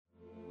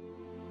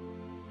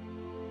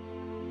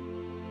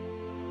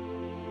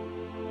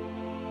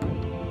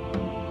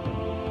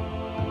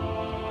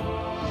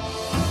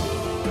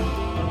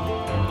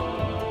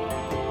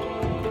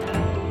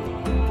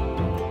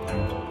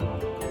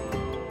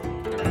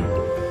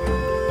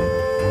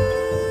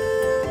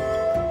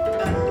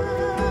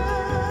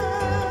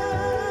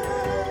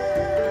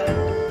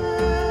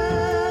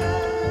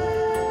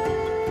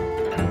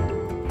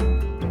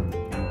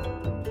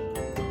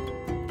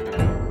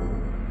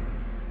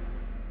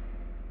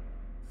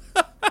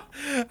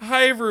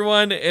Hi,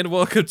 everyone, and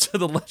welcome to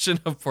the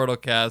Legend of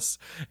Portalcast,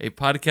 a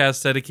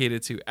podcast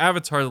dedicated to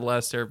Avatar: The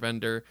Last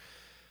Airbender,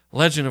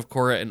 Legend of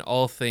Korra, and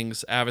all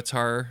things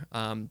Avatar.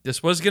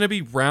 This was going to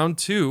be round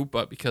 2,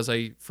 but because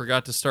I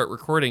forgot to start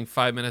recording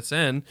 5 minutes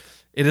in,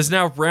 it is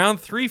now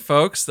round 3,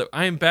 folks, that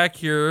I am back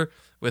here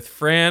with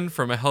Fran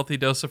from A Healthy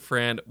Dose of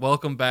Fran.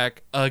 Welcome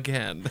back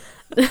again.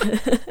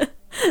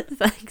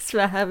 Thanks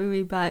for having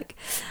me back.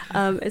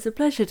 It's a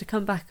pleasure to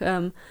come back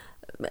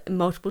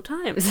multiple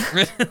times.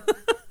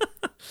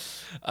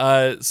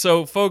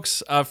 So,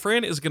 folks,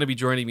 Fran is going to be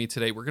joining me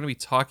today. We're going to be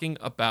talking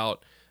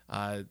about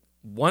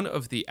one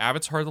of the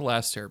Avatar: The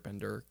Last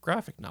Airbender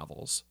graphic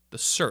novels, The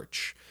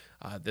Search.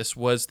 This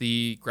was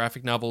the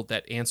graphic novel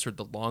that answered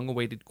the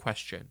long-awaited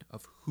question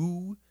of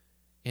who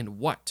and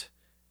what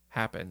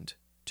happened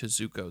to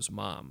Zuko's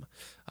mom.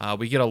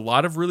 We get a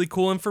lot of really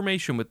cool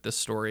information with this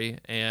story,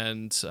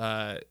 and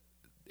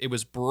it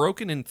was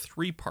broken in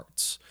 3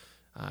 parts.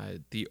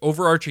 The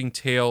overarching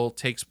tale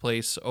takes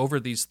place over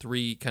these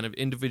 3 kind of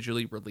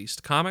individually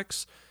released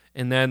comics,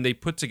 and then they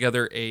put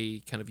together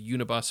a kind of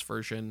unibus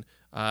version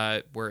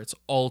where it's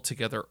all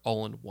together,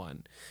 all in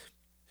one.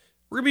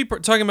 We're going to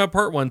be talking about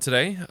part 1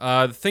 today.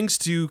 Things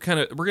to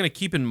we're going to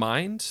keep in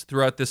mind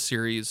throughout this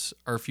series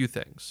are a few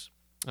things.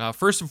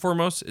 First and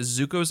foremost is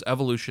Zuko's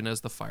evolution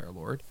as the Fire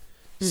Lord.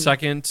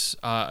 Second,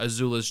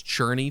 Azula's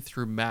journey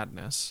through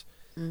madness.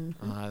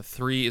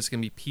 3 is going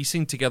to be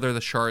piecing together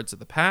the shards of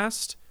the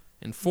past.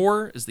 And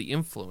 4 is the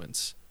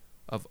influence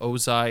of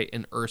Ozai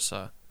and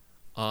Ursa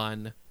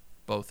on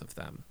both of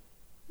them.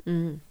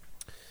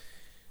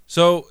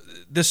 So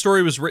this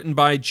story was written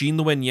by Jean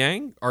Luen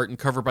Yang, art and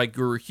cover by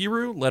Guru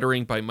Hiru,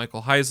 lettering by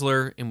Michael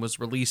Heisler, and was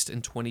released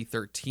in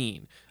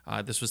 2013.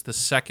 This was the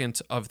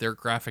second of their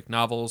graphic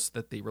novels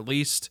that they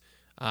released.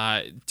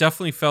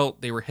 Definitely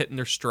felt they were hitting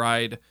their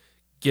stride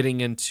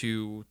getting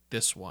into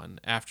this one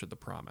after The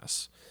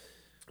Promise.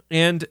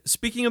 And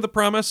speaking of The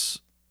Promise,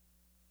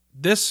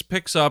 this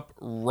picks up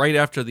right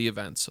after the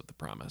events of The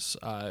Promise,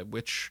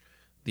 which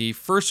the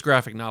first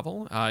graphic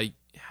novel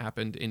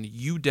happened in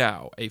Yu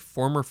Dao, a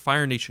former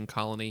Fire Nation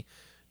colony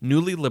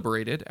newly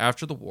liberated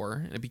after the war,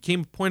 and it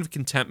became a point of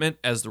contentment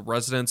as the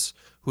residents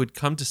who had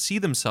come to see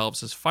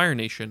themselves as Fire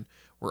Nation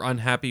were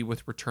unhappy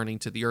with returning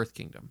to the Earth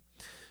Kingdom.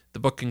 The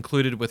book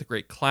concluded with a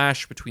great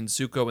clash between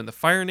Zuko and the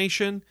Fire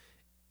Nation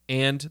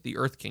and the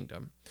Earth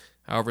Kingdom.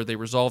 However, they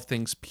resolved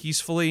things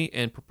peacefully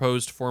and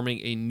proposed forming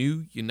a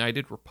new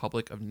United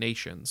Republic of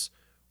Nations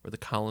where the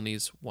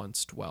colonies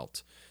once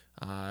dwelt.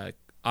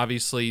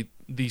 Obviously,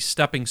 the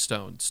stepping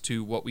stones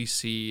to what we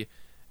see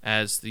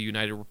as the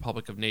United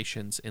Republic of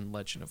Nations in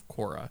Legend of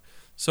Korra.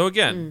 So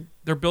again,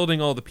 they're building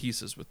all the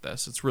pieces with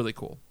this. It's really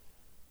cool.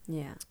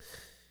 Yeah.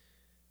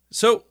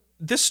 So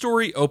this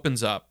story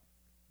opens up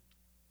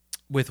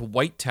with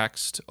white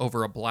text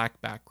over a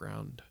black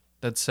background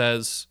that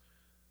says,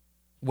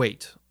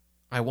 "Wait,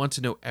 I want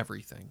to know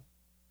everything."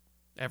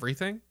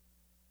 Everything?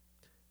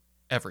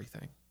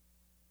 Everything.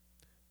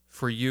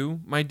 For you,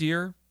 my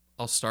dear,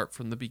 I'll start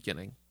from the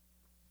beginning.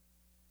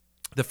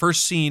 The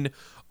first scene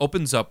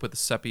opens up with a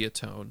sepia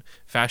tone,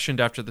 fashioned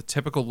after the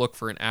typical look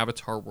for an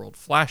Avatar World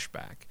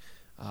flashback.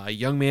 A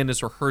young man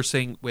is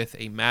rehearsing with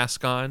a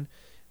mask on,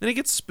 then he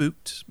gets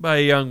spooked by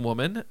a young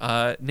woman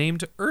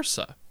named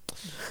Ursa.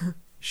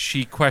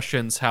 She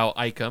questions how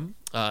Icum,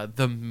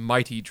 the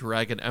mighty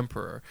dragon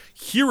emperor,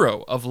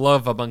 hero of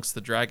love amongst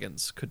the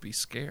dragons, could be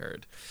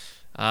scared.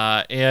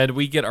 And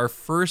we get our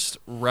first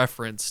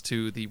reference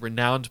to the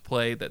renowned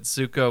play that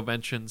Zuko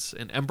mentions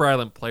in Ember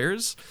Island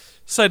Players,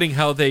 citing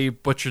how they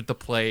butchered the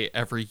play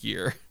every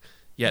year,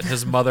 yet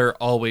his mother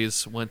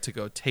always went to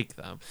go take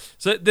them.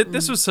 So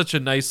this was such a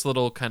nice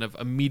little kind of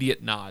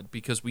immediate nod,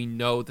 because we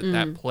know that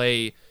that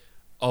play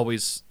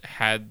always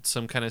had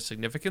some kind of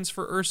significance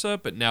for Ursa,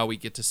 but now we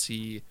get to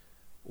see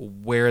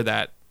where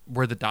the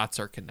dots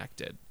are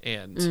connected,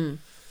 and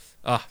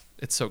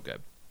it's so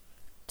good.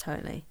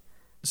 Totally.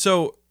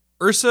 So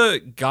Ursa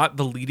got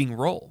the leading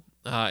role,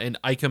 and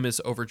Icum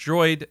is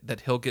overjoyed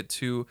that he'll get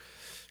to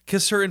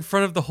kiss her in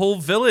front of the whole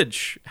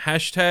village.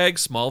 #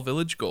 small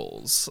village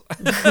goals.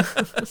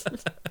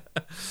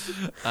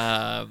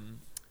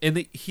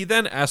 He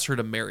then asks her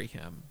to marry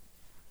him.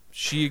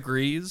 She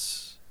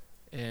agrees,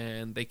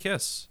 and they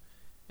kiss,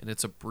 and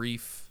it's a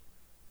brief,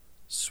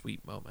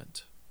 sweet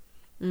moment.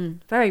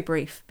 Very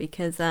brief,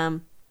 because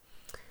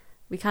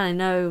we kind of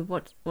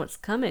know what's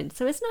coming.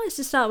 So it's nice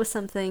to start with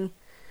something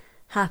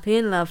happy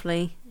and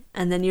lovely,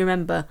 and then you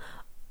remember,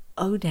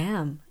 oh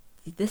damn,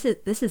 this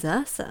is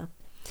Ursa.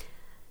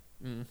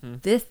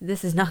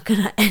 This is not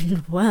gonna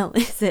end well,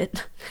 is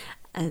it?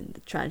 And the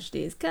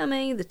tragedy is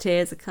coming, the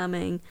tears are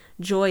coming,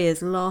 joy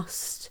is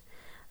lost,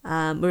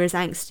 we're as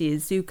angsty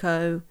as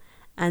Zuko,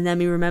 and then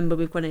we remember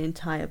we've got an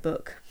entire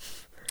book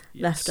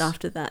left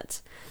after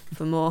that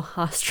for more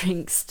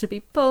heartstrings to be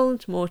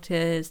pulled, more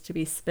tears to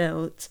be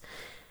spilt,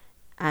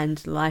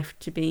 and life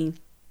to be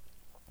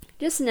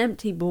just an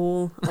empty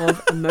ball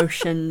of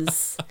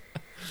emotions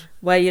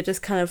where you're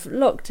just kind of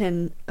locked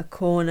in a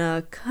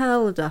corner,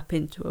 curled up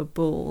into a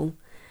ball,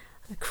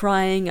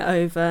 crying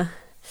over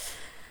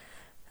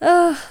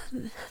Oh,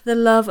 the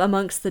love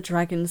amongst the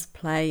dragons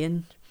play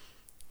and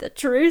the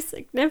true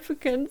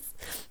significance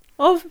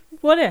of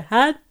what it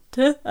had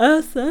to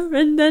Ursa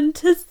and then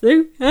to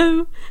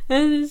Zuko,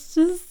 and it's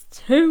just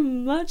too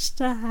much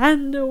to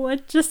handle. I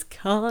just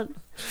can't.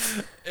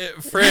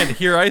 Fran,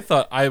 here I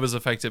thought I was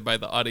affected by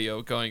the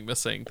audio going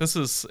missing.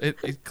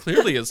 It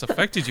clearly has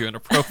affected you in a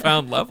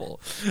profound level.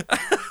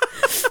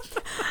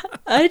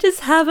 I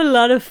just have a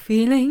lot of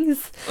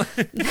feelings.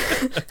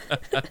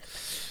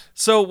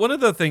 So one of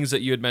the things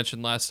that you had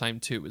mentioned last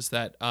time too is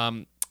that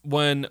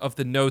one of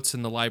the notes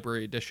in the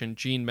library edition,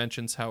 Jean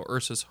mentions how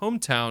Ursa's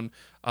hometown,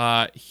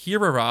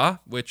 Hirara,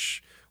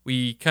 which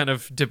we kind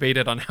of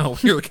debated on how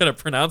we were going to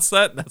pronounce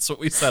that, and that's what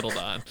we settled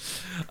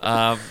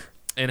on,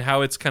 and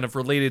how it's kind of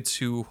related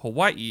to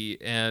Hawaii,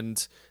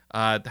 and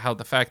how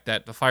the fact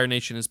that the Fire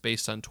Nation is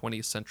based on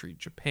 20th century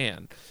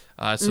Japan.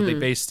 So they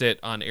based it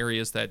on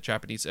areas that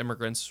Japanese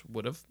immigrants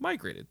would have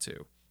migrated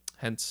to,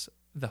 hence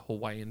the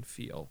Hawaiian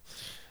feel.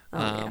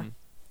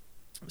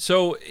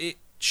 So it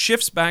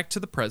shifts back to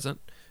the present.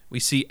 We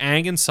see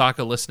Aang and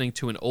Sokka listening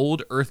to an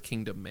old Earth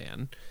Kingdom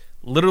man,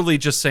 literally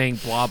just saying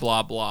blah,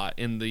 blah, blah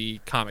in the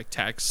comic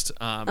text.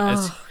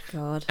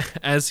 God.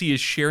 As he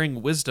is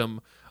sharing wisdom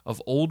of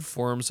old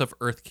forms of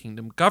Earth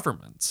Kingdom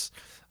governments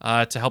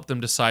to help them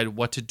decide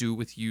what to do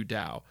with Yu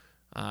Dao,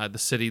 the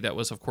city that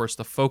was, of course,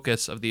 the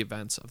focus of the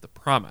events of the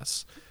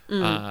Promise.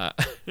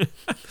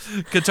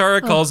 Katara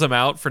calls him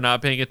out for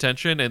not paying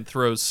attention and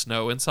throws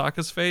snow in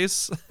Sokka's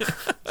face,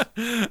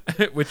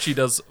 which she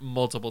does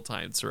multiple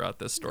times throughout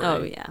this story.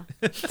 Oh, yeah.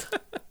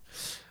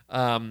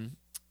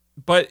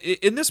 But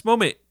in this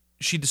moment,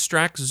 she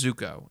distracts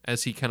Zuko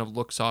as he kind of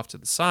looks off to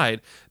the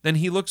side. Then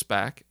he looks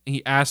back and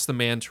he asks the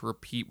man to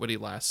repeat what he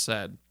last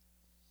said.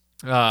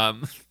 I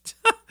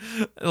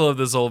love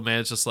this old man.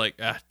 It's just like,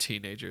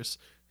 teenagers.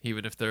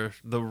 Even if they're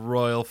the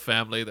royal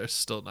family, they're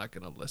still not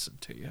going to listen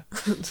to you.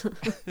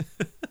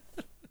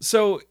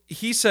 So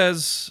he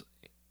says,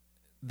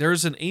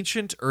 there's an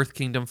ancient Earth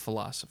Kingdom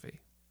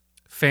philosophy.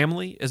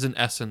 Family is in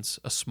essence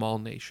a small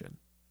nation,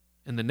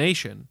 and the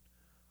nation,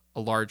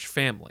 a large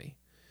family.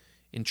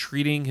 In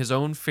treating his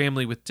own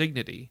family with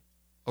dignity,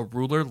 a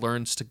ruler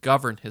learns to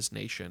govern his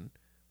nation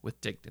with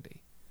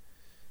dignity.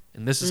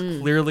 And this is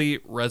clearly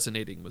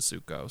resonating with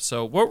Zuko.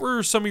 So what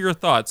were some of your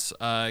thoughts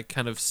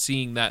kind of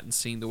seeing that and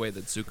seeing the way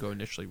that Zuko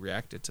initially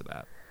reacted to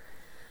that?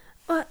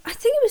 Well, I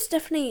think it was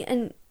definitely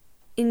an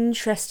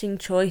interesting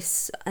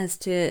choice as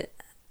to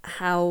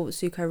how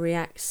Zuko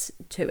reacts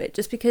to it.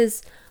 Just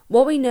because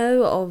what we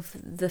know of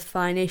the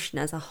Fire Nation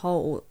as a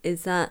whole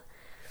is that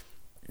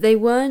they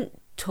weren't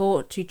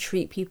taught to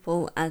treat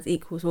people as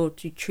equals or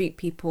to treat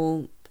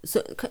people...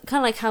 So kind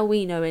of like how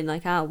we know in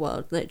like our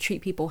world, that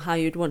treat people how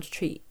you'd want to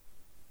treat...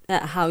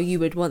 how you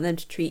would want them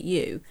to treat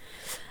you.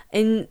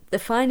 In the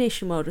Fire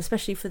Nation world,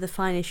 especially for the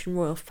Fire Nation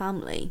royal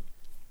family,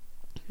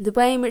 the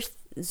way in which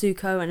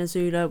Zuko and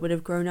Azula would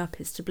have grown up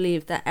is to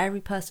believe that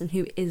every person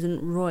who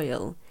isn't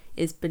royal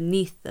is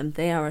beneath them.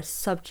 They are a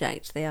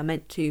subject. They are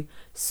meant to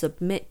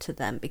submit to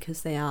them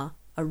because they are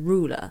a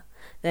ruler.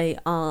 They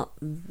are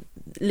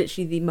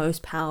literally the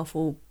most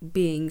powerful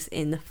beings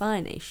in the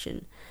Fire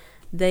Nation.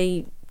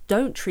 They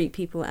don't treat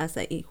people as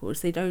their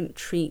equals. They don't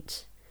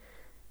treat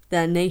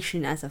their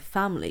nation as a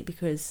family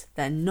because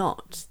they're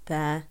not.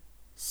 They're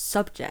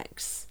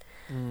subjects.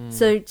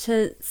 So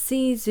to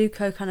see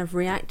Zuko kind of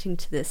reacting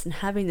to this and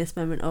having this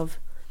moment of,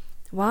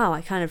 wow,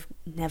 I kind of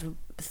never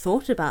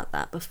thought about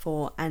that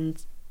before,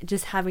 and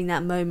just having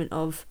that moment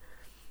of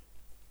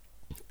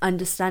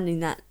understanding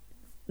that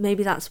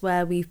maybe that's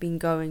where we've been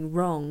going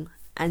wrong,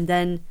 and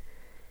then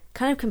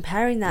kind of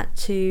comparing that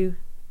to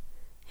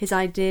his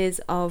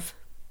ideas of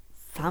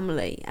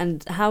family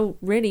and how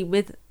really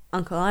with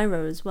Uncle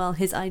Iroh as well,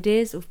 his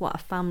ideas of what a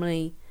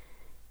family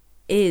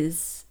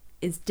is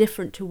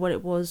different to what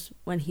it was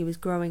when he was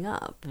growing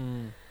up.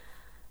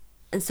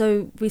 And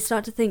so we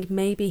start to think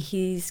maybe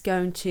he's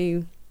going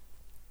to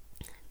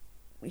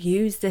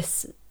use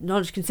this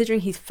knowledge, considering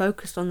he's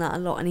focused on that a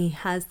lot, and he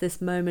has this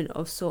moment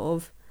of sort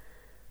of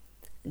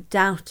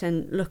doubt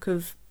and look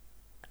of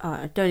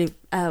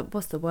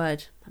what's the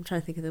word? I'm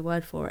trying to think of the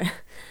word for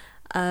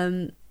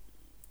it.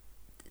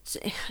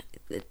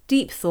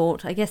 Deep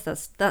thought, I guess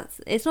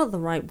that's it's not the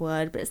right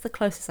word, but it's the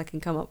closest I can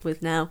come up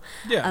with now.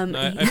 Yeah,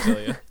 I feel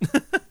you.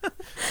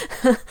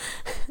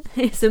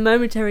 It's a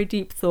momentary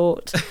deep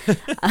thought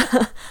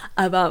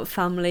about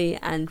family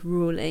and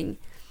ruling,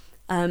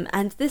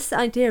 and this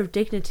idea of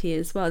dignity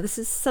as well. This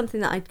is something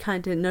that I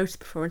kind of noticed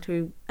before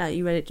until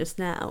you read it just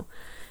now.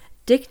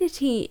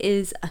 Dignity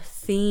is a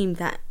theme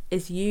that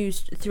is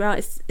used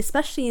throughout,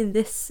 especially in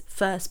this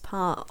first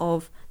part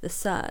of the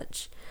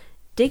search.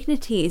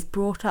 Dignity is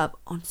brought up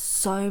on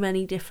so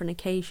many different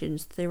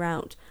occasions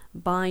throughout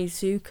by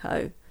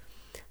Zuko.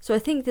 So I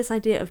think this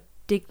idea of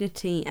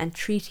dignity and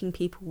treating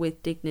people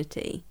with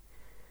dignity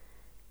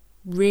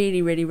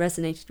really, really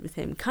resonated with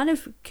him. Kind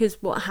of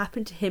because what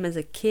happened to him as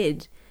a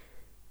kid,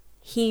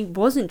 he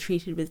wasn't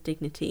treated with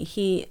dignity.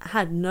 He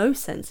had no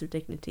sense of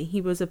dignity.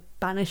 He was a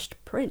banished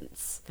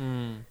prince.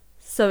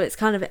 So it's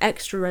kind of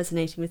extra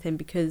resonating with him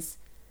because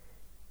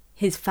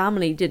his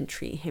family didn't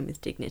treat him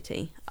with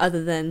dignity,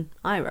 other than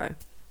Iroh.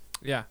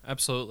 Yeah,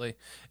 absolutely.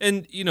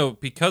 And,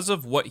 because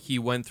of what he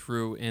went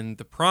through in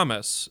The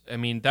Promise, I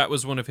mean, that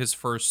was one of his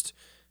first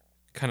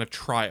kind of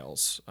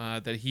trials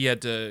that he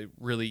had to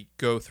really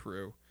go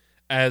through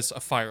as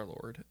a Fire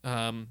Lord.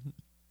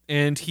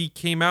 And he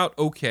came out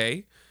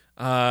okay.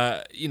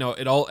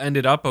 It all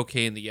ended up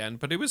okay in the end,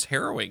 but it was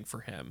harrowing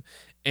for him.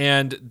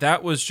 And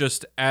that was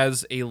just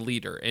as a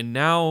leader. And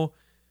now,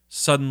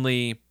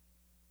 suddenly,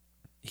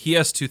 he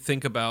has to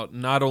think about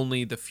not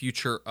only the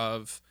future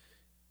of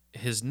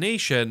his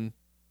nation,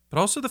 but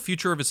also the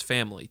future of his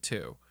family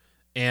too.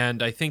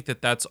 And I think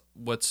that's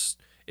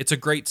it's a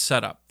great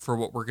setup for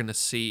what we're going to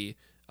see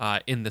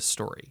in this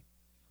story.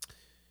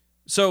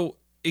 So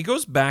it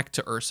goes back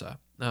to Ursa.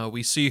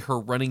 We see her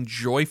running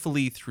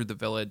joyfully through the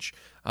village,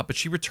 but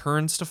she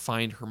returns to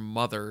find her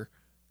mother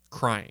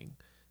crying,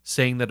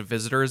 saying that a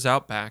visitor is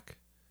out back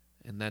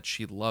and that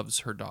she loves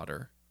her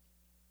daughter.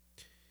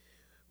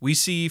 We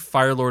see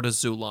Fire Lord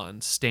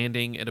Azula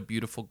standing at a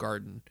beautiful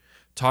garden,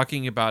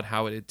 talking about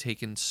how it had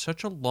taken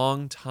such a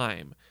long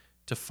time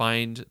to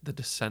find the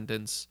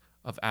descendants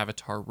of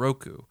Avatar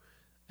Roku,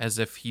 as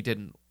if he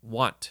didn't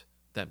want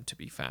them to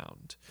be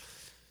found.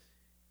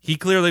 He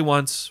clearly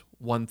wants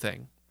one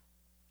thing: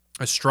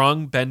 a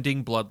strong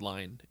bending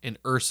bloodline, and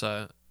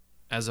Ursa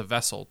as a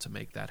vessel to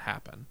make that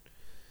happen.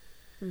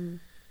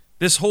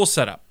 This whole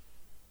setup,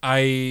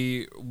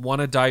 I want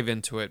to dive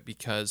into it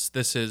because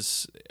this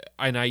is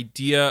an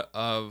idea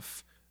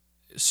of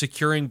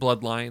securing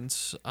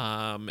bloodlines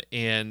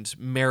and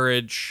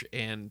marriage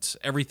and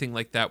everything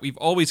like that. We've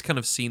always kind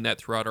of seen that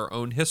throughout our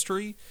own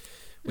history.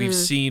 We've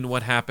seen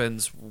what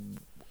happens,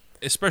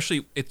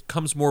 especially it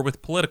comes more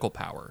with political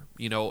power.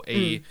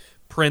 A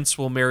prince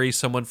will marry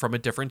someone from a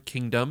different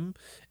kingdom,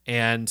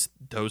 and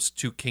those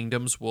two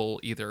kingdoms will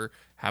either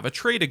have a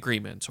trade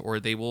agreement or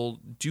they will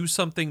do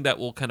something that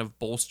will kind of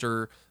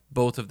bolster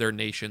both of their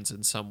nations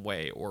in some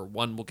way, or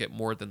one will get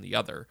more than the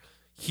other.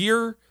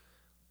 Here,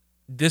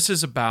 this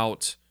is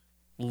about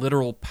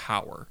literal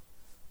power.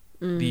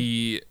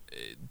 The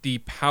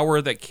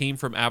power that came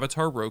from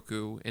Avatar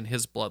Roku and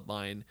his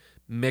bloodline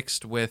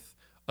mixed with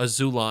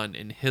Azula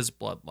in his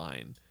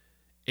bloodline,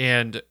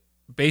 and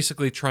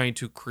basically trying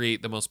to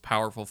create the most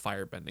powerful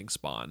firebending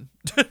spawn.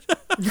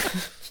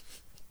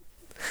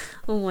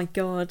 Oh my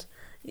god.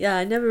 Yeah,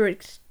 I never really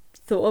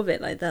thought of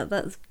it like that.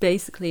 That's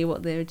basically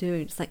what they were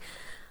doing. It's like,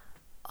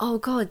 oh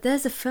god,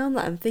 there's a film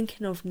that I'm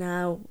thinking of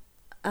now.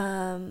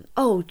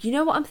 You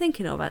know what I'm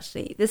thinking of,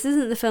 actually? This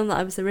isn't the film that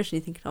I was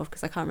originally thinking of,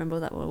 because I can't remember what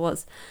that one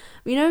was.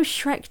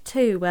 Shrek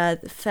 2, where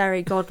the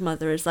fairy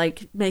godmother is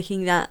like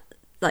making that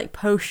like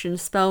potion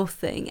spell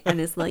thing, and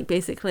is like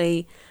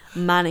basically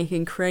manic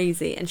and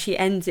crazy, and she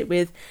ends it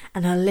with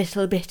a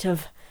little bit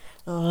of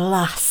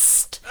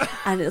lust,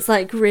 and it's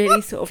like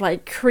really sort of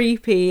like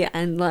creepy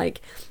and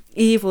like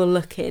evil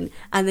looking,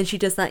 and then she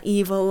does that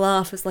evil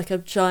laugh as like a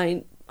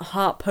giant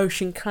heart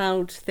potion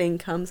cloud thing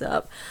comes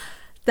up.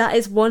 That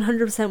is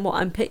 100% what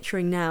I'm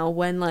picturing now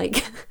when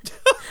like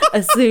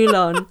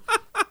Azula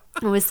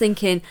was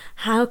thinking,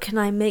 how can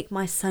I make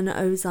my son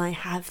Ozai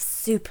have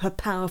super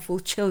powerful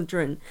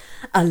children?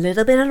 A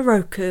little bit of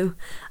Roku,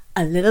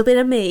 a little bit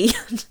of me,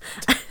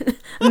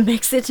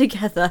 mix it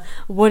together.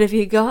 What have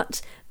you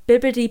got?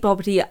 Bibbidi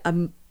bobbidi,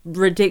 a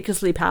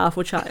ridiculously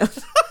powerful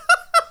child.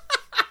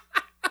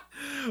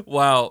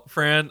 Wow,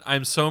 Fran,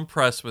 I'm so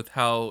impressed with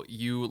how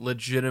you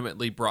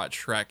legitimately brought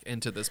Shrek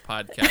into this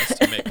podcast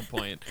to make a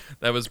point.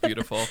 That was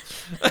beautiful.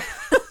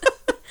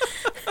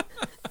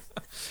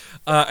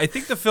 I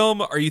think the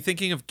film, are you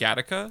thinking of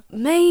Gattaca?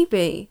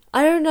 Maybe.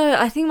 I don't know.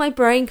 I think my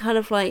brain kind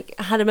of like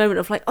had a moment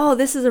of like, oh,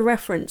 this is a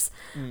reference.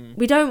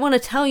 We don't want to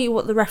tell you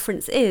what the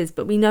reference is,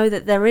 but we know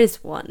that there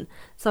is one.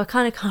 So I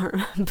kind of can't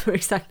remember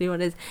exactly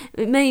what it is.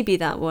 It may be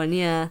that one,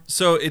 yeah.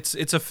 So it's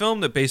a film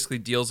that basically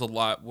deals a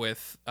lot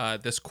with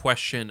this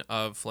question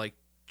of like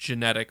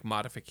genetic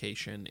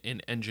modification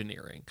in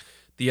engineering.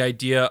 The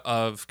idea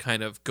of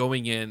kind of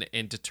going in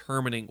and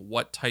determining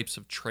what types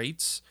of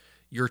traits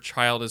your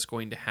child is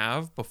going to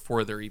have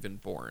before they're even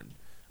born.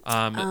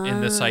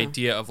 And this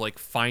idea of like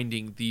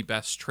finding the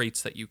best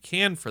traits that you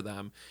can for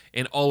them,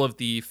 and all of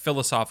the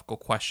philosophical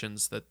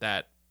questions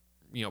that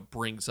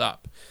brings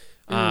up.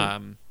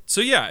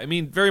 So yeah, I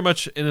mean, very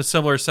much in a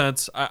similar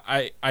sense.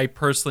 I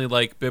personally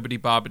like Bibbidi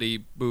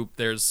Bobbidi Boop,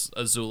 there's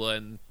Azula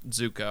and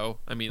Zuko.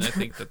 I mean, I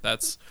think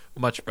that's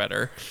much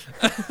better.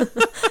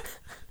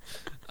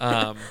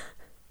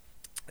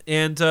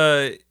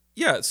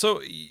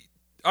 So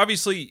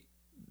obviously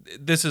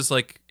this is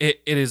like,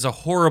 it is a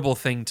horrible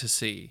thing to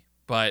see,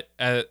 but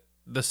at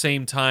the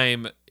same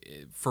time,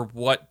 for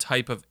what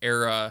type of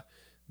era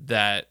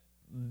that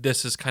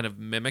this is kind of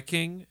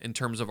mimicking in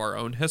terms of our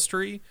own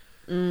history,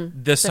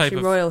 this Especially type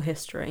of royal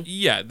history.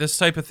 Yeah, this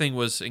type of thing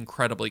was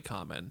incredibly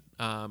common,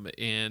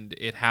 and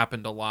it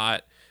happened a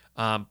lot.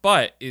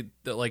 But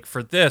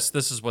for this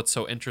is what's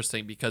so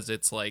interesting, because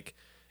it's like,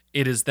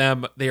 it is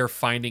them. They are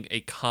finding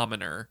a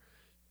commoner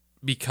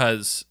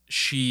because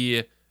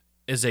she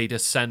is a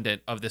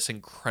descendant of this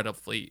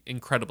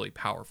incredibly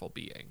powerful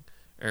being,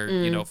 or,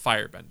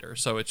 firebender.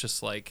 So it's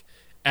just like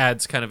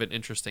adds kind of an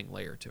interesting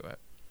layer to it.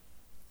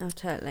 Oh,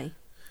 totally.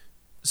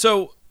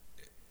 So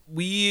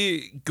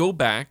we go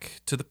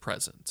back to the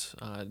present.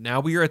 Now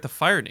we are at the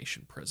Fire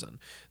Nation prison,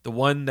 the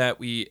one that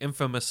we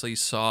infamously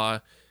saw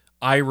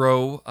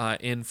Iroh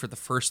in for the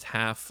first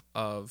half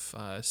of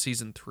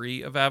season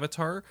 3 of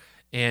Avatar,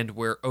 and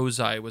where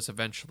Ozai was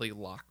eventually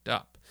locked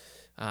up.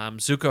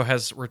 Zuko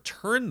has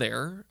returned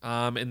there,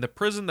 and the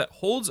prison that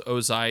holds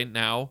Ozai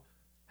now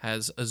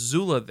has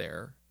Azula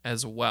there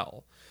as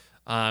well.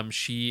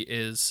 She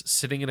is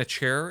sitting in a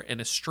chair in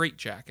a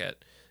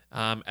straitjacket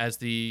as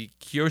the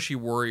Kyoshi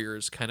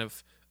warriors kind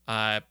of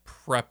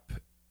prep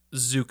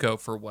Zuko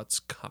for what's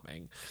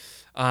coming.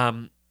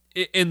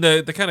 In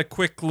the kind of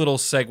quick little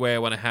segue I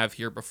want to have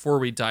here before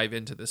we dive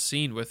into the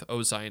scene with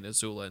Ozai and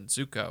Azula and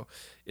Zuko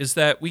is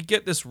that we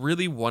get this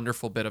really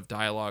wonderful bit of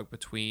dialogue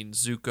between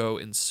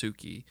Zuko and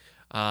Suki,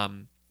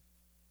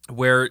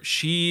 where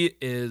she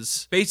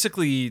is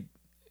basically...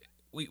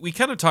 We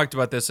kind of talked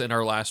about this in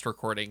our last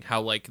recording,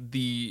 how like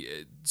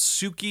the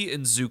Suki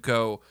and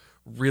Zuko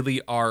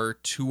really are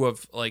two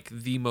of like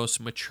the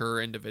most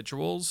mature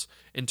individuals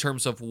in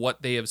terms of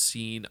what they have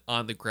seen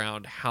on the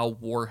ground, how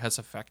war has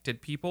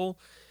affected people.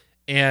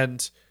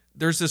 And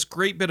there's this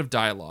great bit of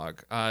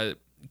dialogue.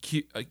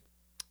 Suki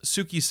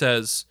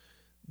says,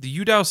 "The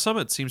Yudao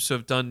summit seems to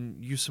have done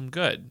you some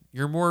good.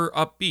 You're more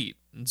upbeat."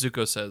 And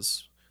Zuko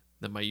says,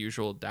 "Than my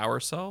usual dour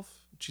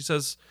self?" She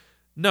says,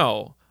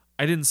 "No,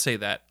 I didn't say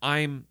that.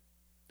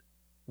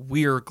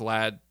 We're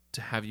glad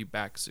to have you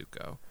back,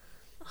 Zuko."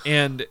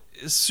 And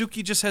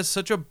Suki just has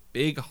such a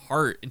big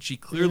heart, and she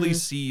clearly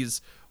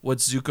sees what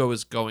Zuko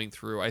is going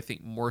through, I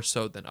think, more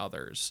so than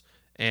others.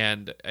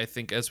 And I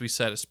think, as we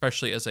said,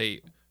 especially as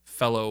a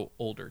fellow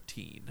older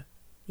teen.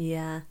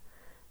 Yeah.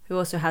 Who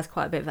also has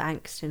quite a bit of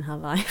angst in her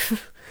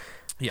life.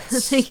 Yes. I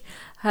think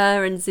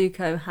her and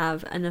Zuko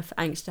have enough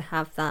angst to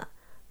have that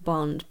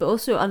bond, but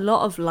also a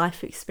lot of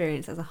life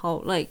experience as a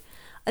whole. Like,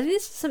 I think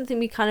this is something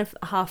we kind of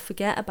half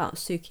forget about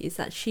Suki, is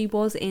that she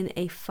was in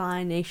a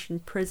Fire Nation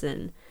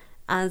prison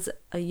as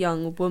a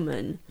young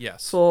woman.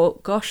 Yes. For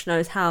gosh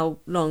knows how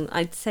long.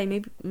 I'd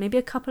say maybe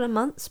a couple of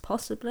months,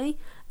 possibly,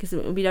 because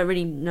we don't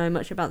really know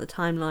much about the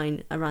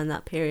timeline around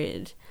that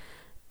period.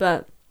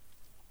 But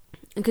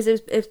because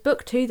it's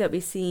book 2 that we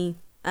see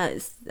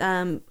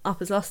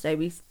Appa's Lost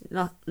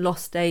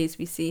Days,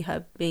 we see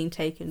her being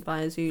taken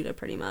by Azula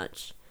pretty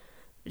much,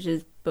 which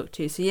is book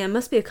 2. So yeah, it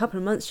must be a couple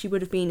of months she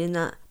would have been in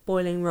that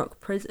Boiling Rock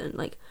prison.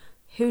 Like,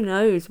 who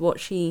knows what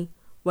she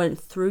went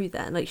through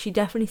there. Like, she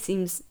definitely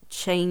seems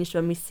changed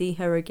when we see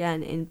her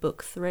again in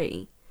book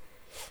 3.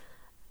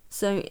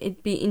 So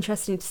it'd be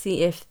interesting to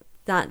see if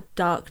that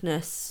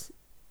darkness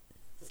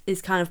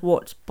is kind of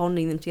what's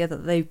bonding them together.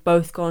 They've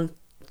both gone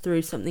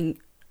through something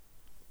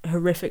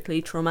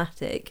horrifically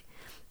traumatic.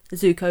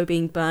 Zuko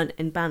being burnt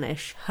and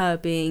banished, her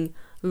being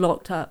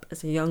locked up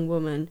as a young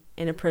woman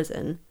in a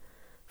prison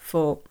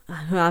for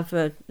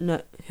whoever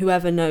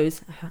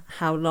knows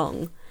how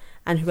long,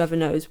 and whoever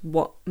knows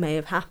what may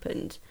have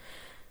happened.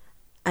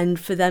 And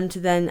for them to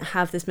then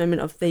have this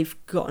moment of they've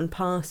gotten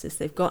past this,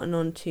 they've gotten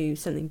on to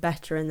something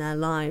better in their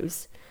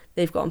lives,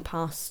 they've gotten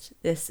past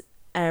this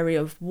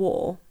area of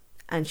war,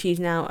 and she's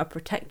now a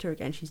protector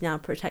again. She's now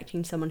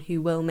protecting someone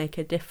who will make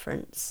a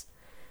difference,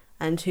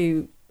 and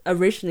who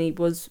originally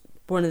was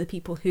one of the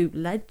people who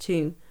led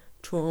to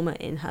trauma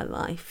in her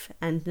life,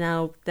 and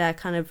now they're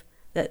kind of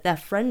they're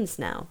friends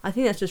now. I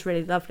think that's just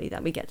really lovely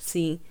that we get to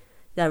see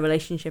their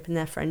relationship and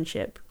their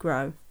friendship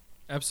grow.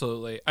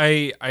 Absolutely.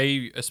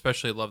 I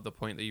especially love the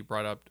point that you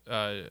brought up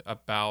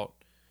about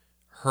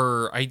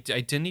her. I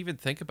didn't even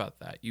think about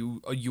that.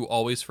 You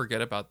always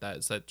forget about that,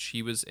 is that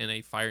she was in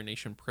a Fire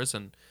Nation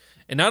prison.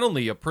 And not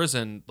only a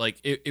prison, like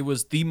it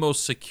was the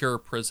most secure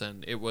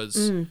prison. It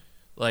was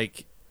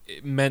like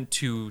meant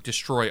to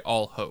destroy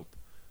all hope.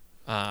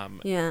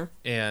 Yeah.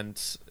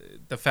 And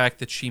the fact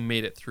that she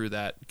made it through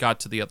that, got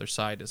to the other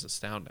side, is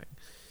astounding.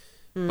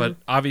 But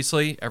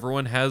obviously,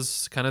 everyone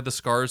has kind of the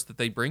scars that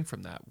they bring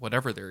from that,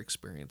 whatever their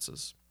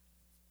experiences.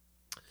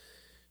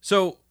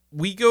 So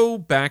we go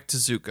back to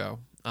Zuko.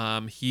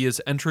 He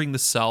is entering the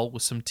cell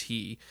with some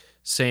tea,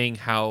 saying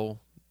how,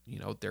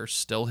 they're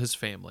still his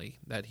family,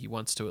 that he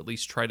wants to at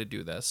least try to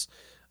do this.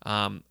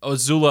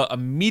 Azula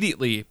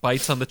immediately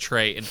bites on the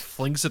tray and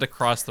flings it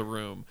across the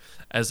room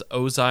as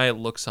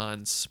Ozai looks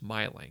on,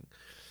 smiling.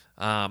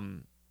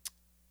 Azula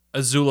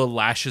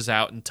lashes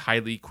out and Ty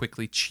Lee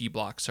quickly chi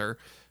blocks her,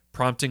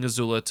 prompting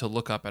Azula to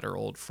look up at her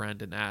old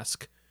friend and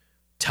ask,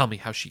 "Tell me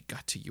how she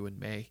got to you and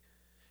May.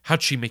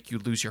 How'd she make you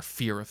lose your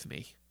fear of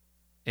me?"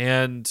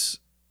 And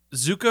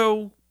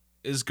Zuko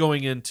is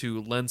going in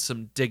to lend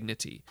some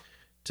dignity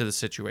to the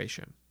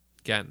situation.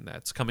 Again,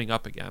 that's coming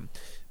up again.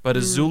 But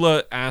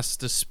Azula asks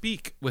to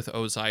speak with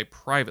Ozai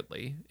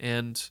privately,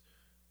 and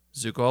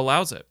Zuko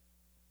allows it.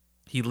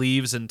 He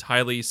leaves, and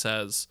Ty Lee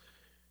says,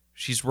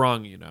 "She's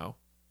wrong,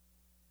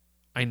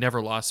 I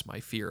never lost my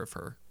fear of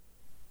her."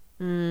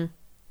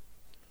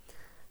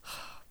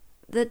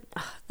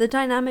 the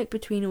dynamic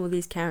between all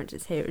these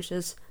characters here is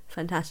just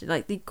fantastic.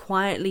 Like the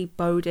quietly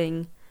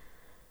foreboding,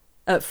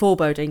 that's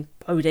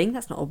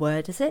not a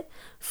word, is it?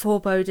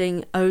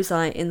 Foreboding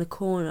Ozai in the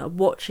corner,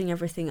 watching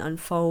everything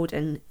unfold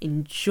and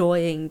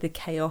enjoying the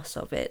chaos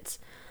of it.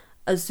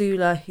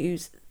 Azula,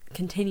 who's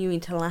continuing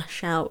to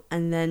lash out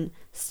and then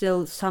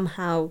still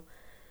somehow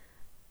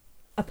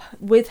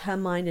with her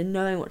mind and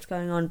knowing what's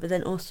going on, but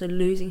then also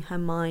losing her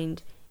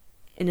mind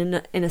in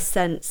a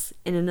sense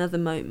in another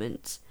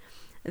moment.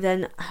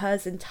 Then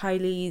hers and Ty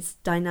Lee's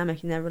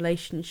dynamic in their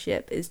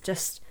relationship is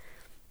just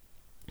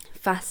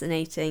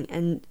fascinating,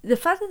 and the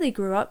fact that they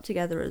grew up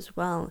together as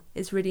well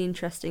is really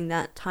interesting.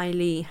 That Ty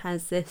Lee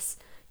has this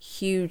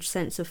huge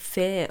sense of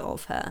fear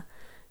of her,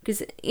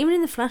 because even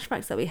in the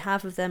flashbacks that we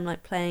have of them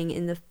like playing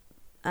in the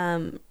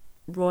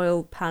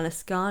royal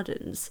palace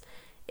gardens,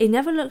 it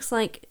never looks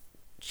like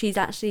she's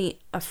actually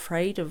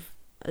afraid of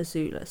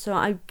Azula. So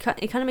it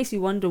kind of makes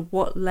you wonder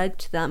what led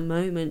to that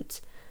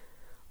moment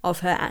of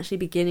her actually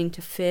beginning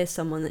to fear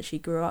someone that she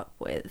grew up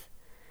with.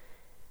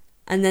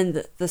 And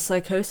then the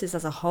psychosis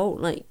as a whole,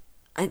 like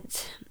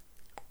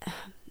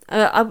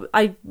I'll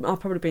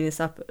probably bring this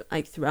up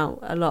like throughout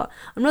a lot.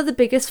 I'm not the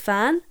biggest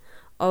fan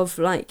of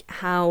like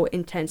how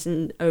intense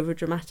and over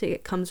dramatic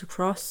it comes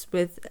across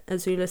with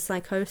Azula's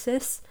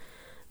psychosis,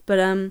 but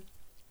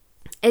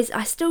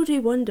I still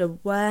do wonder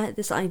where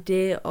this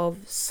idea of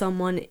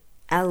someone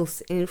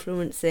else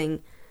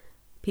influencing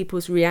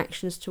people's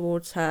reactions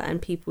towards her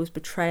and people's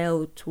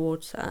betrayal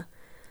towards her,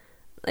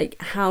 like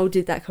how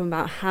did that come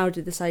about? How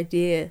did this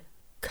idea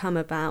come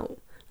about?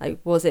 Like,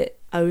 was it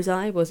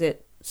Ozai? Was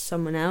it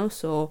someone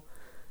else? Or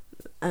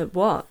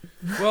what?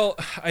 Well,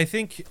 I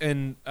think,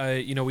 and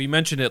we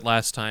mentioned it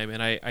last time,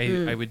 and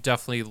I would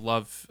definitely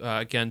love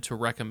again to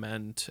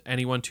recommend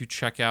anyone to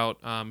check out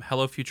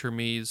Hello Future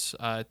Me's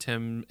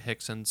Tim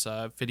Hickson's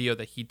video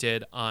that he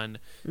did on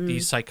the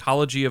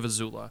psychology of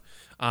Azula.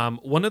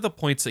 One of the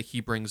points that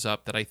he brings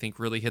up that I think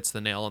really hits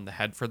the nail on the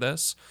head for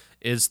this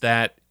is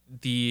that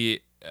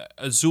the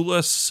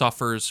Azula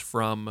suffers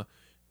from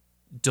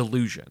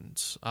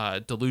delusions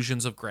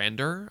of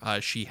grandeur.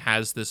 She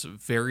has this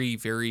very,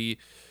 very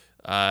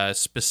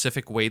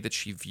specific way that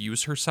she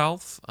views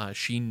herself.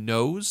 She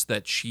knows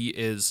that she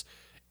is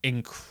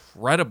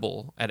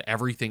incredible at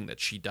everything that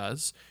she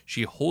does.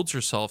 She holds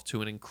herself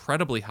to an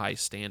incredibly high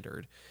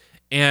standard.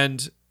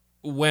 And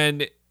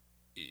when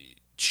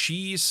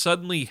she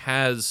suddenly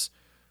has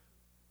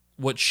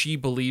what she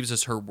believes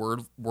is her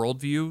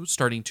worldview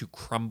starting to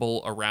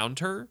crumble around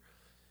her,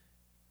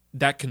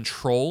 that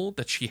control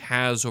that she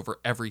has over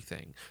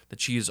everything,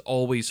 that she is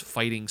always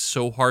fighting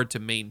so hard to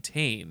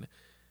maintain,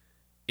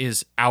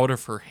 is out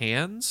of her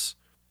hands.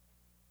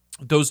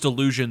 Those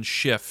delusions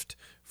shift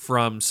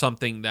from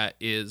something that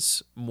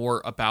is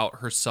more about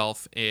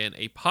herself in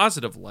a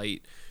positive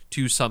light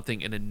to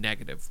something in a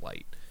negative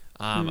light.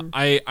 I'm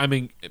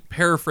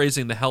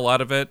paraphrasing the hell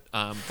out of it,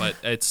 but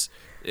it's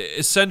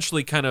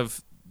essentially kind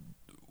of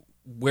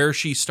where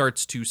she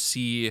starts to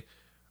see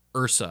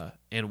Ursa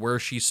and where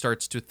she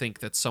starts to think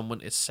that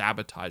someone is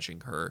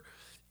sabotaging her.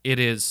 It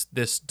is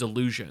this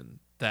delusion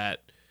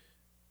that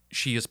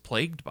she is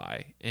plagued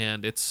by,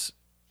 and it's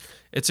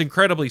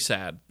incredibly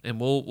sad. And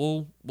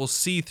we'll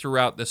see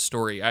throughout this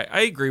story.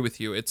 I agree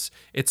with you. It's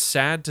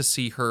sad to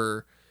see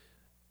her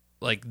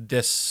like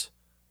this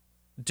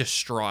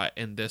distraught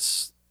and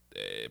this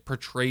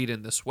portrayed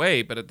in this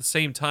way, but at the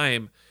same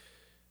time,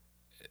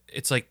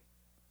 it's like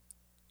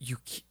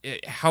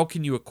how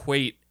can you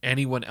equate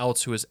anyone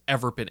else who has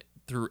ever been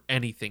through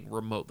anything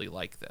remotely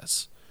like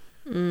this,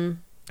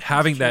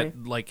 having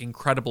that like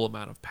incredible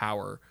amount of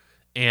power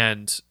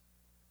and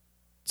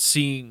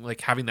seeing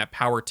like having that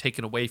power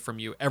taken away from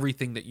you,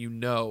 everything that you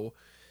know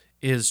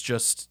is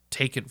just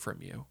taken from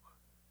you,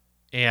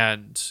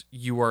 and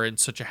you are in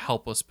such a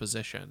helpless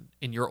position,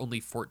 and you're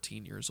only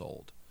 14 years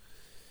old.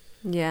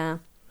 Yeah.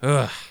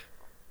 Ugh.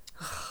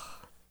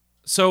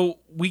 So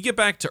we get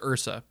back to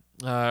Ursa.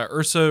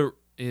 Ursa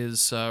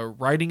is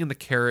riding in the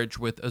carriage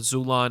with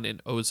Azulan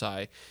and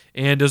Ozai,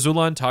 and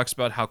Azulan talks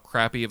about how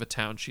crappy of a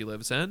town she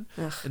lives in,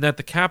 and that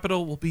the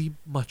capital will be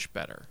much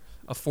better,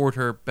 afford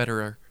her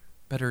better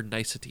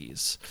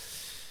niceties.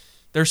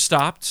 They're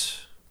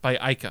stopped by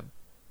Icum,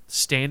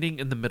 standing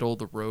in the middle of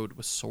the road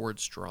with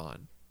swords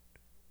drawn.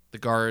 The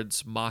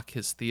guards mock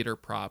his theater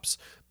props,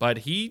 but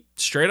he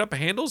straight up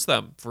handles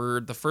them for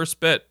the first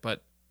bit,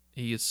 but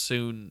he is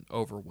soon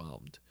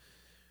overwhelmed.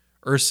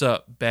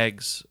 Ursa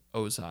begs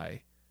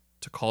Ozai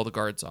to call the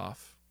guards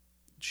off.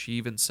 She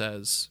even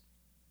says,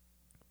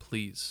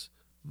 "Please,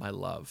 my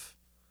love,"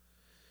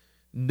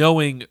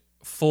 knowing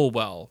full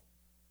well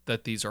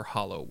that these are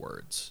hollow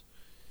words.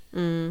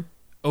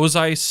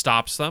 Ozai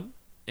stops them,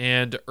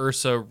 and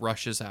Ursa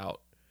rushes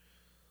out.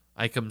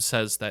 Icum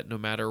says that no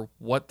matter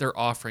what they're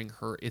offering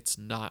her, it's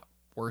not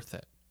worth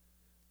it,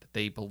 that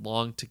they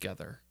belong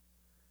together.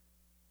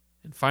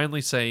 And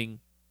finally saying,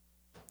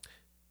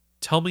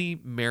 "Tell me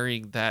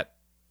marrying that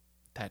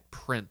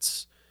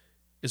prince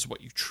is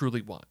what you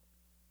truly want.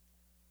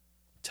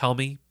 Tell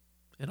me,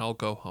 and I'll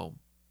go home."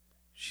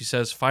 She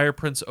says, Fire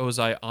Prince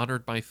Ozai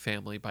honored my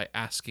family by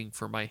asking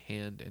for my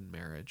hand in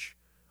marriage.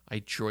 I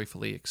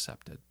joyfully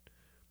accepted.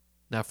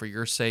 Now for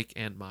your sake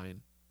and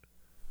mine,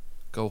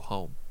 go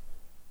home.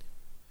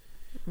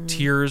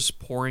 Tears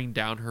pouring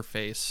down her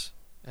face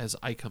as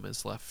Icum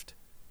is left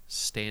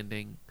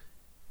standing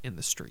in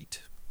the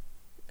street.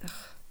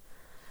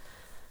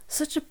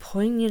 Such a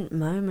poignant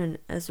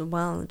moment as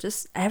well.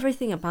 Just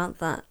everything about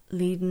that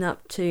leading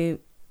up to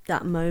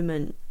that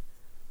moment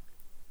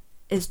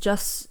is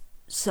just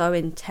so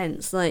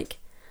intense. Like,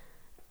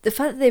 the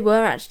fact that they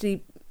were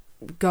actually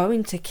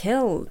going to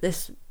kill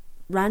this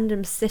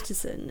random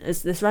citizen,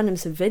 as this random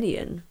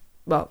civilian,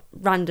 well,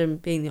 random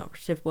being the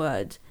operative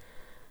word,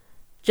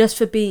 just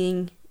for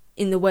being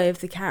in the way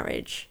of the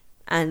carriage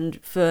and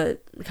for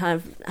kind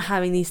of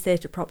having these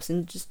theatre props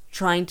and just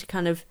trying to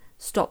kind of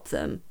stop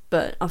them,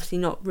 but obviously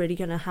not really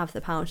going to have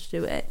the power to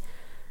do it,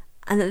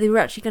 and that they were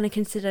actually going to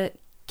consider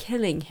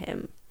killing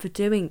him for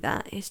doing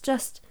that.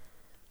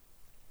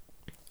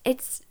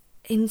 It's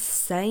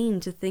insane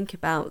to think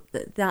about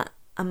that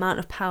amount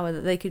of power,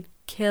 that they could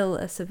kill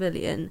a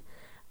civilian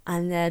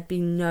and there'd be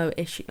no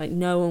issue. Like,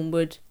 no one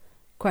would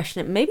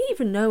question it. Maybe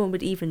even no one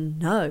would even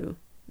know.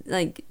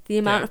 Like, the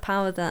amount of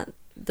power that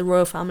the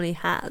royal family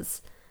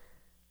has.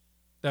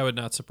 That would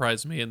not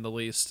surprise me in the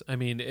least. I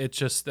mean, it's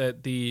just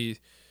that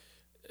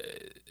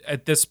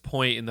at this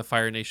point in the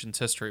Fire Nation's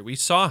history, we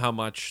saw how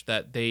much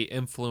that they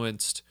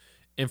influenced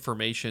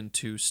information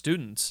to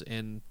students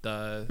in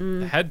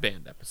the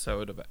headband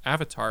episode of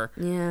Avatar.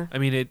 Yeah. I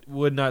mean, it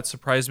would not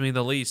surprise me in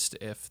the least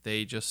if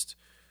they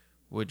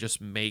would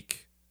just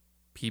make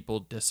people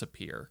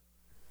disappear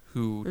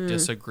who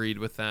disagreed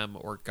with them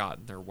or got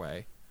in their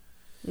way.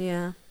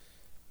 Yeah.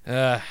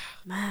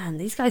 Man,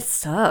 these guys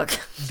suck.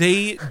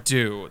 They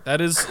do.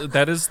 That is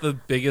the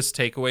biggest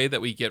takeaway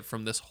that we get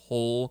from this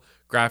whole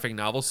graphic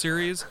novel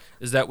series,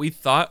 is that we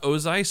thought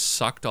Ozai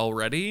sucked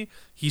already.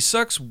 He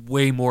sucks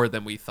way more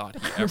than we thought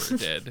he ever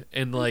did.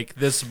 And like,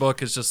 this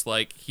book is just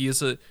like, he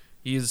is a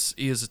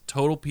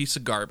total piece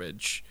of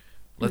garbage.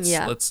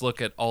 Let's look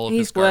at all of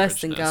his garbage. He's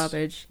worse than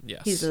garbage.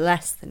 Yes. He's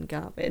less than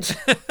garbage.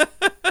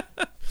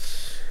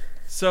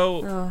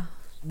 So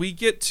we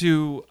get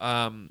to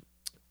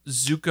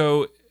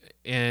Zuko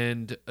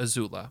and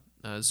Azula.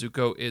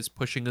 Zuko is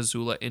pushing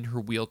Azula in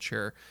her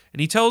wheelchair, and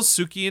he tells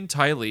Suki and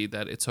Ty Lee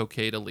that it's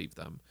okay to leave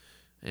them.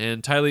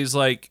 And Ty Lee's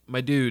like,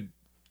 my dude,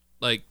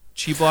 like,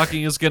 chi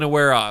blocking is going to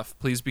wear off.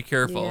 Please be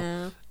careful.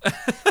 Yeah.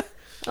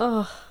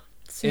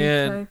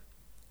 Zuko.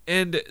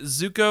 And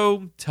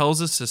Zuko tells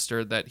his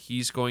sister that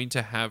he's going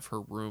to have her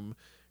room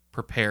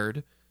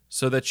prepared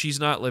so that she's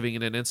not living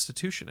in an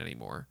institution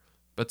anymore,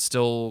 but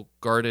still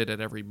guarded at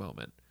every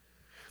moment.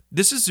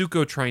 This is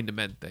Zuko trying to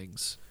mend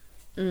things.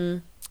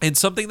 And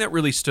something that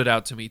really stood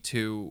out to me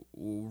too,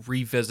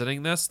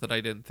 revisiting this, that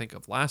I didn't think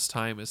of last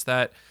time, is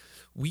that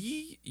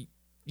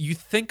you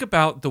think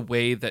about the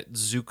way that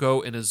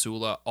Zuko and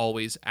Azula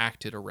always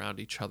acted around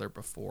each other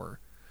before.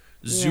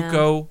 Yeah.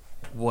 Zuko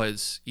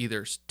was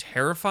either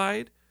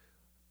terrified,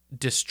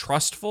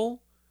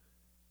 distrustful,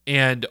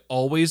 and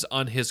always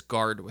on his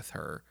guard with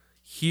her.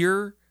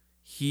 Here,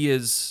 he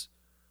is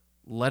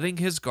letting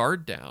his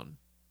guard down.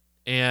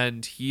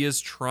 And he is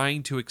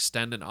trying to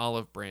extend an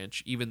olive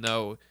branch, even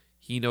though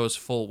he knows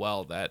full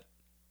well that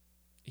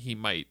he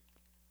might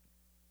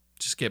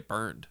just get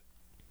burned.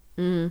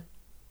 And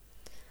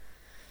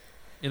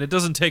it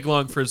doesn't take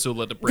long for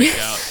Azula to break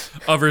out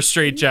of her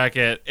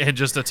straitjacket and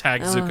just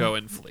attack Zuko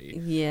and flee.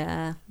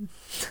 Yeah.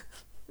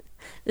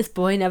 This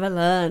boy never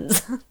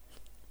learns.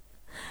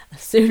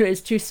 Azula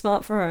is too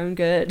smart for her own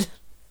good.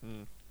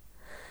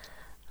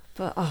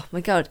 But, oh my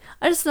god.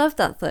 I just love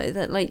that, though,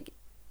 that, like,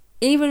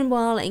 even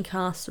while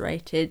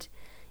incarcerated,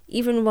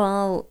 even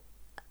while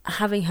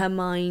having her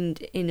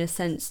mind, in a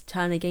sense,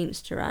 turn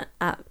against her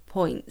at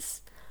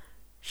points,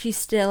 she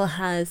still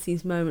has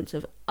these moments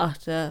of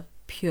utter,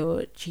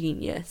 pure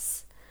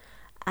genius.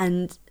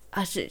 And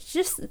she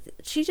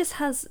just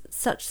has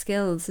such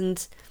skills.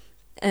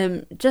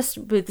 And just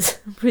with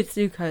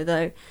Zuko,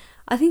 though,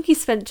 I think he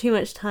spent too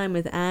much time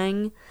with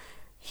Aang.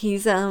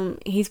 He's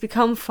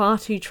become far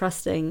too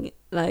trusting.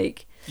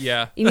 Like,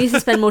 yeah, he needs to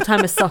spend more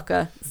time with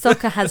Sokka.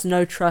 Sokka has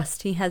no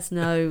trust. He has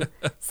no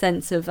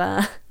sense of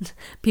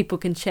people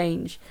can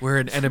change. We're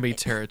in enemy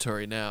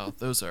territory now.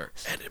 Those are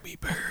enemy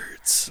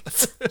birds.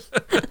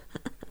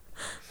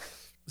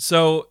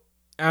 So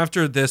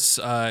after this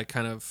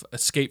kind of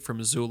escape from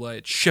Azula,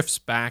 it shifts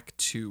back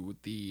to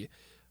the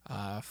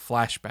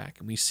flashback,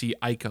 and we see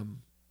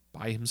Icum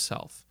by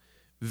himself,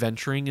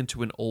 venturing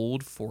into an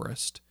old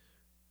forest,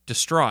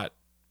 distraught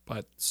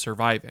but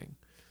surviving.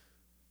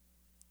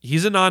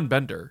 He's a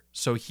non-bender,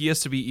 so he has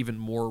to be even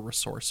more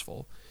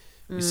resourceful.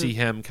 We see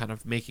him kind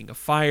of making a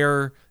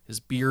fire. His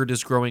beard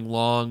is growing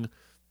long.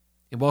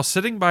 And while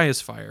sitting by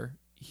his fire,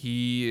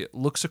 he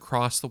looks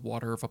across the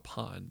water of a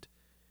pond.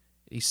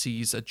 He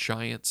sees a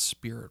giant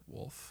spirit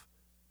wolf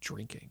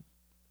drinking.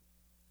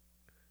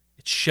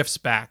 It shifts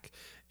back,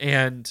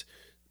 and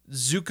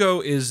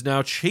Zuko is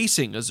now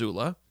chasing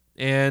Azula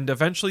and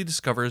eventually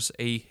discovers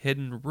a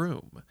hidden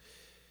room.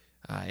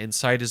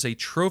 Inside is a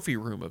trophy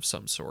room of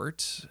some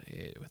sort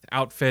with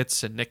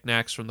outfits and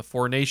knickknacks from the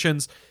four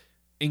nations,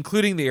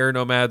 including the air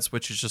nomads,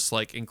 which is just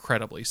like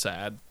incredibly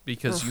sad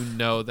because you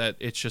know that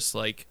it's just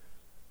like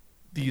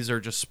these are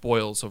just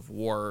spoils of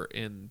war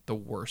in the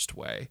worst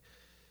way.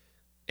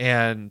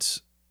 And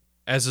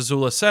as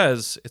Azula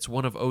says, it's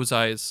one of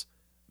Ozai's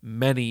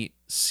many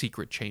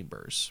secret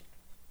chambers.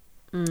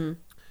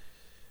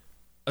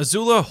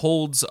 Azula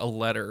holds a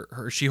letter,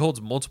 or she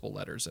holds multiple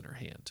letters in her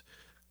hand,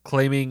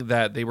 claiming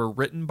that they were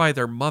written by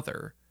their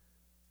mother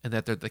and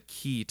that they're the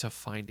key to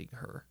finding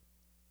her.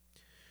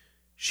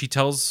 She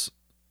tells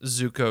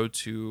Zuko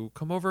to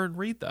come over and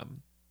read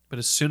them, but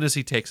as soon as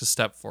he takes a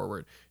step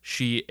forward,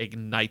 she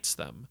ignites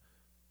them.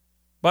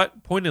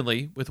 But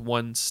pointedly, with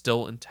one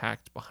still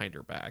intact behind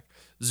her back.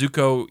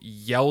 Zuko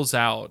yells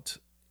out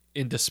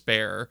in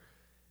despair,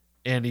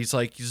 and he's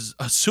like,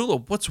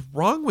 Azula, what's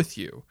wrong with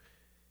you?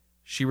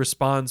 She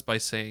responds by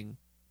saying,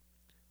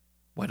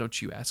 why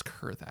don't you ask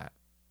her that?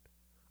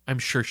 I'm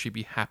sure she'd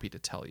be happy to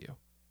tell you.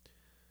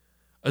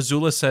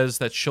 Azula says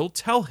that she'll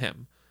tell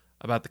him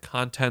about the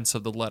contents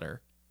of the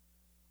letter,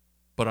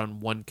 but on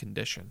one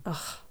condition.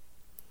 Ugh.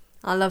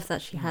 I love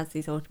that she has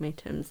these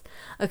ultimatums.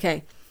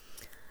 Okay.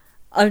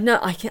 Oh no,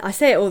 I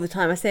say it all the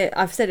time. I've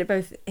said it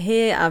both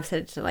here. I've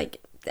said it to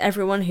like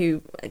everyone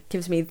who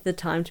gives me the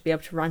time to be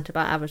able to rant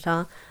about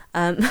Avatar.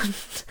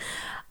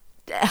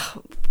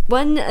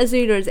 When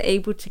Azula is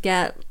able to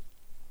get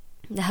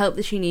the help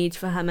that she needs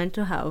for her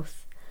mental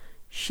health,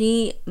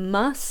 she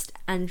must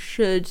and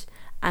should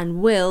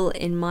and will,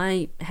 in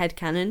my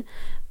headcanon,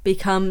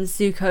 become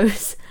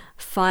Zuko's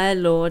Fire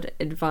Lord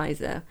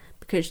advisor.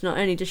 Because not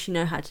only does she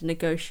know how to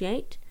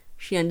negotiate,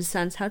 she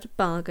understands how to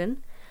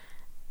bargain.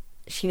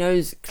 She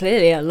knows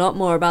clearly a lot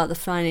more about the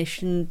Fire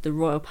Nation, the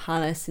Royal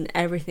Palace, and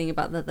everything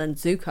about that than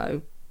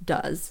Zuko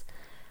does.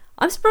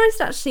 I'm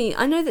surprised actually.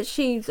 I know that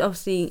she's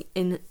obviously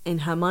in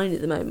her mind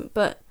at the moment,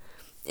 but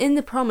in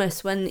the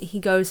promise when he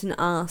goes and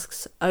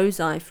asks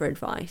Ozai for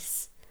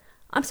advice,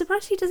 I'm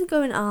surprised he doesn't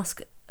go and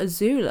ask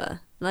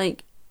Azula.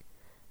 Like,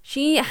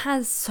 she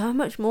has so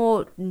much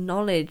more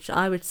knowledge,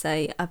 I would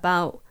say,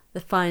 about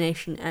the Fire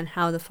Nation and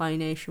how the Fire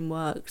Nation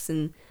works,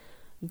 and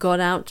got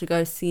out to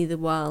go see the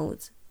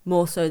world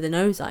more so than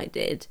Ozai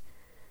did.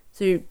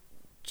 So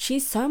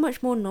she's so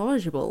much more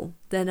knowledgeable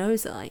than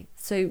Ozai.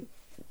 So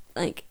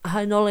like,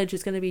 her knowledge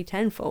is going to be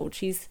tenfold.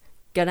 She's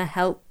going to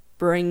help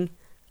bring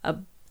a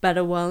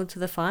better world to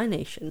the Fire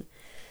Nation.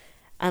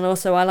 And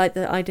also, I like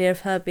the idea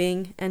of her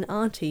being an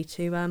auntie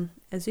to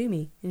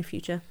Azumi in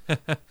future.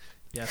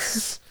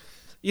 Yes.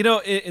 You know,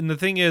 and the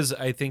thing is,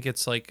 I think for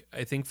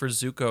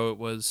Zuko, it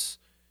was,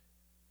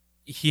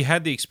 he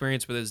had the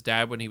experience with his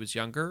dad when he was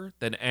younger.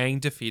 Then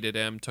Aang defeated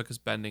him, took his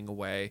bending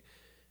away.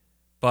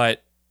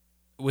 But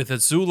with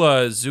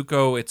Azula,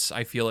 Zuko,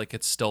 I feel like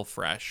it's still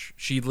fresh.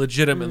 She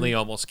legitimately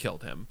almost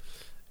killed him.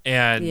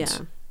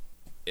 And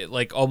it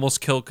like almost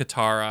killed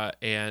Katara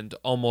and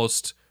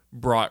almost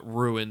brought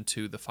ruin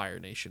to the Fire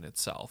Nation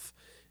itself.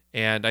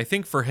 And I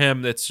think for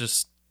him, that's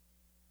just,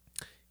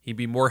 he'd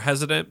be more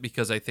hesitant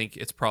because I think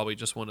it's probably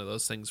just one of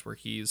those things where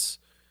he's,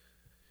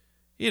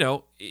 you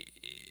know,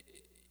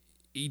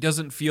 he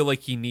doesn't feel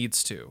like he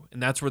needs to.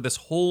 And that's where this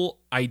whole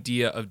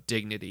idea of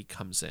dignity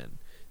comes in,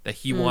 that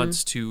he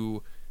wants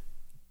to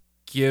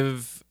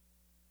give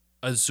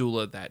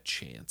Azula that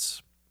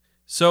chance.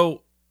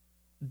 So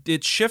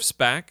it shifts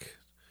back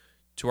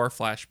to our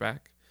flashback,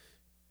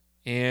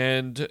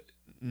 and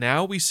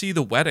now we see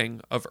the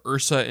wedding of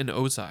Ursa and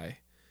Ozai.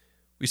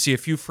 We see a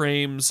few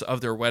frames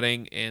of their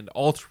wedding, and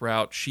all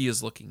throughout she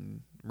is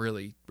looking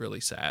really, really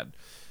sad,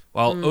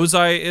 while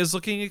Ozai is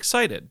looking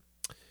excited.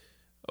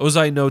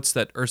 Ozai notes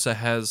that Ursa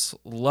has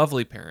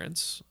lovely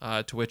parents,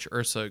 to which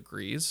Ursa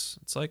agrees.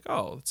 It's like,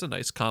 oh, it's a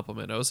nice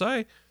compliment,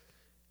 Ozai.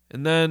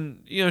 And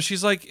then, you know,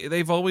 she's like,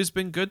 they've always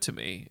been good to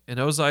me. And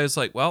Ozai is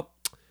like, well,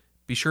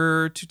 be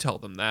sure to tell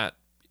them that,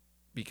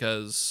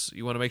 because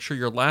you want to make sure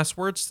your last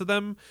words to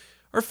them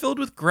are filled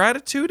with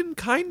gratitude and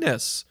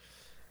kindness.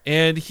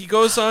 And he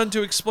goes on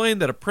to explain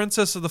that a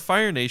princess of the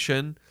Fire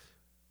Nation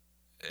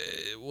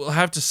will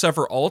have to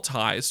sever all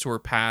ties to her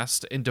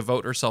past and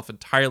devote herself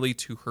entirely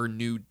to her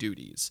new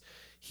duties.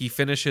 He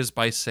finishes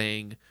by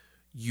saying,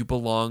 you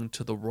belong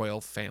to the royal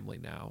family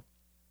now,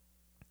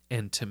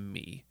 and to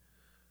me.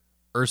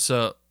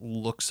 Ursa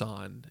looks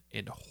on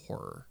in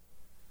horror.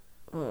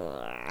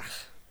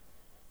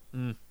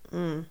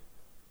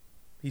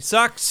 He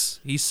sucks.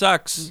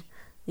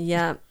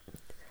 Yeah.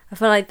 I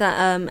feel like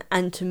that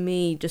and to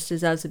me just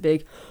deserves a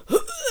big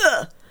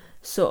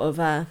sort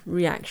of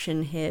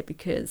reaction here,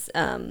 because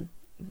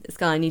this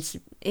guy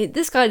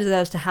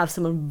deserves to have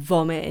someone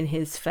vomit in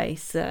his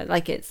face.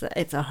 Like, it's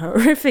a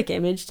horrific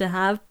image to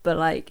have, but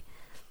like,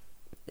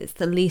 it's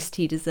the least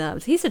he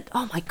deserves.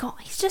 Oh my god,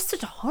 he's just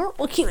such a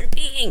horrible human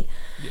being.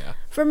 Yeah.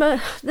 From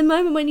the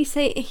moment when he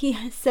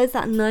says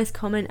that nice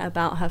comment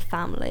about her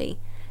family,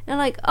 and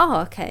like,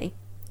 oh, okay,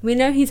 we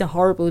know he's a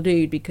horrible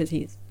dude because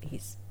he's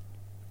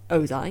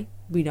Ozai.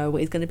 We know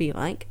what he's going to be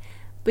like.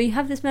 But you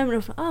have this moment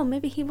of, oh,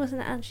 maybe he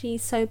wasn't actually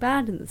so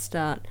bad at the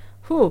start.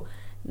 Whew.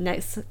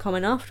 next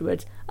comment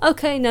afterwards,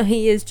 okay, no,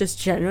 he is just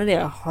generally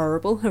a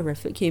horrible,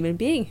 horrific human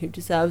being who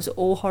deserves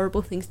all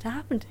horrible things to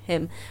happen to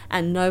him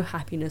and no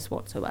happiness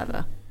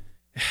whatsoever.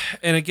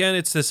 And again,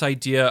 it's this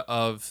idea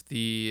of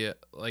the,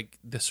 like,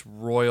 this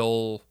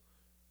royal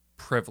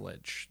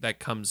privilege that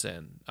comes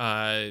in,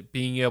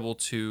 being able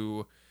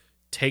to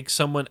take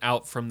someone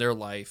out from their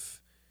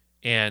life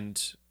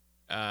and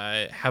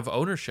have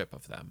ownership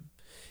of them.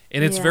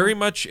 And it's very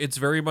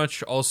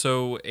much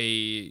also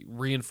a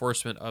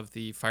reinforcement of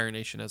the Fire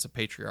Nation as a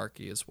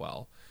patriarchy as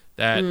well,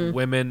 that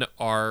women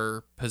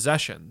are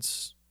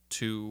possessions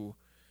to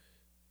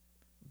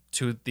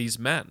these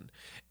men.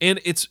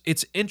 And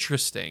it's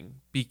interesting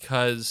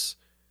because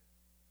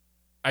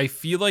I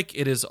feel like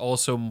it is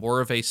also more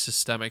of a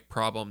systemic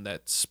problem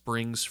that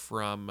springs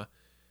from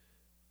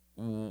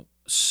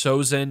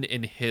Sozin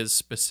in his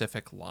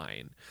specific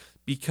line.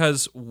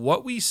 Because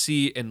what we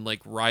see in, like,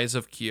 Rise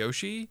of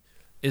Kyoshi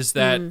is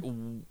that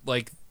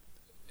like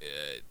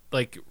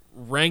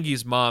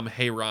Rangi's mom,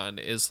 Heiran,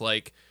 is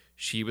like,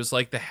 she was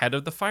like the head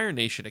of the Fire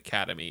Nation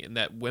Academy, and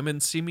that women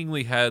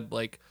seemingly had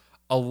like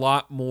a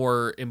lot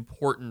more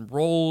important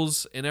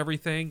roles and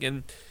everything.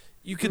 And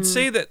you could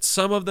say that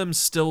some of them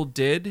still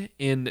did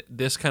in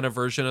this kind of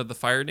version of the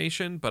Fire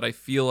Nation, but I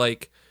feel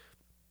like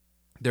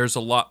there's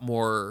a lot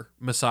more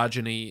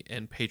misogyny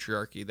and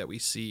patriarchy that we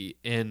see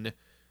in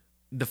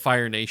the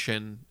Fire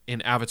Nation,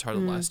 in Avatar: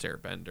 The Last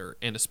Airbender,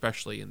 and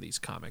especially in these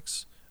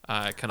comics,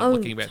 kind of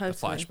looking at the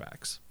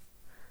flashbacks.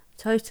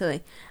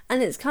 Totally.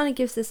 And it kind of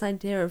gives this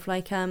idea of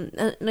like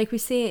we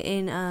see it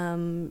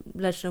in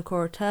Legend of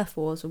Korra Turf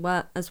Wars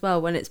as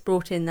well, when it's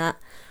brought in that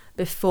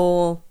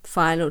before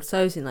Fire Lord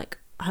Sozin, like,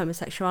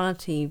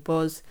 homosexuality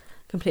was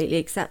completely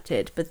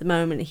accepted, but the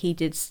moment he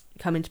did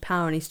come into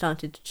power and he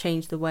started to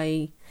change the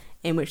way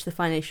in which the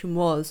Fire Nation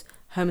was,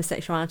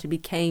 homosexuality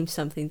became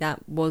something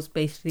that was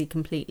basically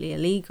completely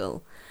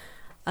illegal.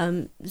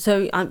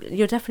 So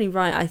you're definitely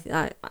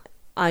right.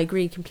 I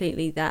agree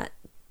completely that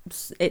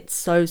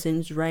it's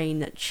Sozin's reign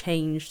that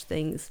changed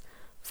things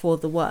for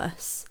the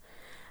worse.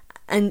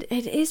 And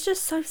it is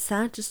just so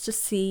sad just to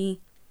see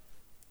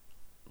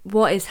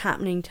what is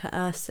happening to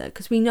Ursa,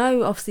 because we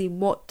know obviously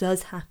what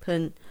does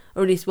happen,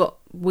 or at least what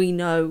we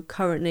know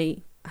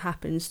currently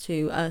happens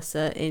to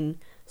Ursa in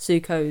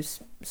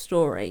Zuko's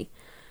story.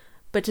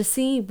 But to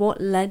see what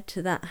led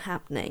to that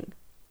happening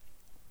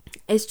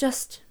is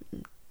just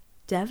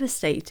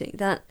devastating,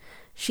 that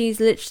she's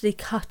literally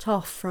cut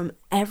off from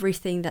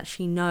everything that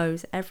she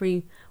knows,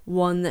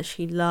 everyone that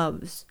she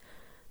loves,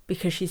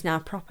 because she's now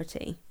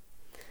property.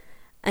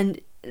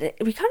 And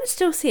we kind of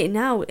still see it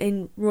now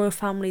in royal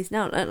families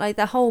now, like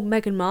the whole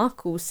Meghan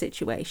Markle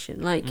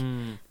situation. Like,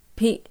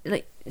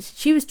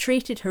 she was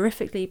treated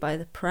horrifically by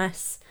the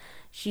press.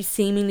 She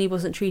seemingly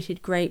wasn't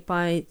treated great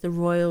by the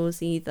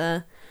royals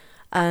either.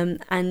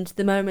 And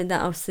the moment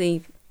that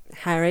obviously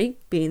Harry,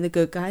 being the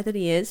good guy that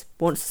he is,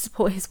 wants to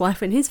support his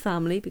wife and his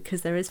family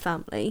because they're his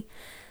family,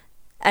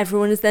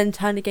 everyone is then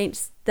turned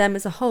against them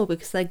as a whole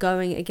because they're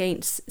going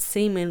against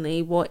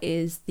seemingly what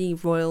is the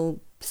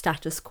royal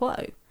status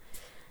quo.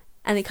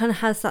 And it kind of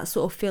has that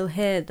sort of feel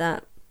here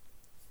that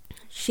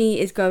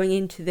she is going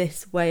into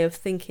this way of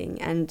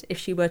thinking, and if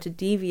she were to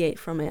deviate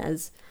from it,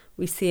 as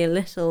we see a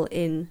little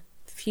in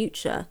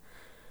future,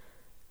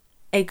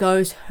 it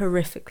goes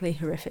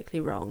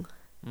horrifically wrong.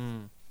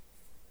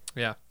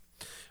 Yeah.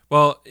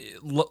 Well,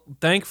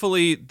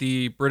 thankfully,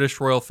 the British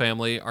royal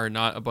family are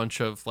not a bunch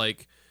of,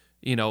 like,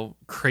 you know,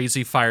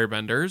 crazy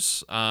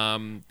firebenders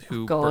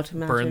who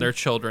burn their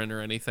children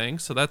or anything.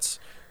 So that's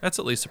at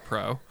least a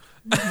pro.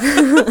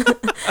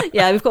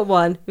 Yeah, we've got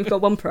one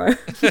pro.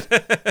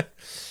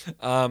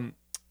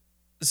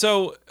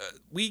 So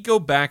we go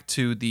back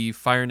to the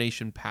Fire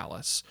Nation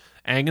Palace.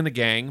 Aang and the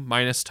gang,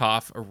 minus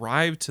Toph,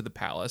 arrive to the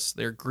palace.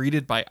 They're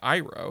greeted by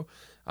Iroh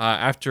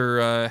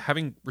after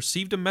having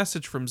received a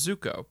message from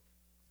Zuko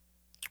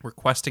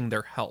requesting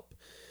their help.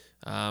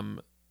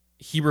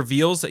 He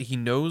reveals that he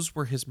knows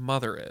where his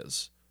mother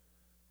is,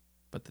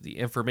 but that the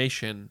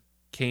information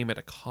came at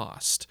a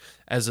cost,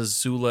 as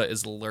Azula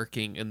is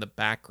lurking in the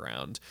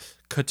background.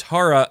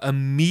 Katara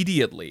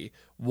immediately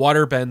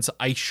waterbends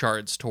ice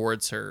shards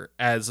towards her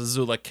as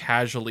Azula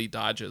casually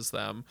dodges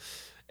them.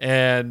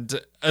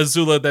 And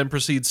Azula then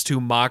proceeds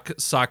to mock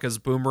Sokka's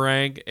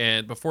boomerang,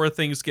 and before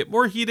things get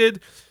more heated,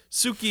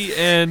 Suki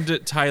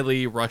and Ty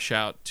Lee rush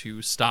out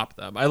to stop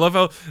them. I love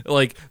how,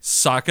 like,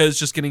 Sokka is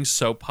just getting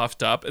so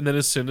puffed up, and then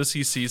as soon as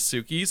he sees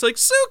Suki, he's like,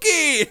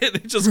 Suki!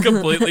 And he just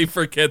completely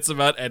forgets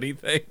about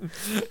anything.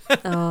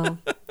 Oh,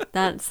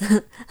 that's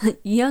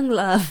young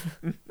love.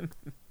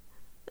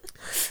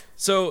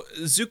 So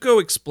Zuko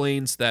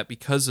explains that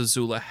because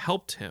Azula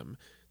helped him,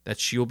 that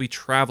she will be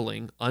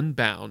traveling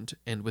unbound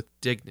and with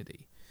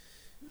dignity.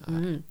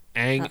 Aang,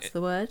 that's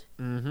the word.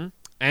 Mm-hmm.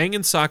 Aang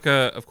and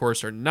Sokka, of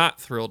course, are not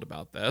thrilled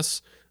about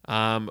this,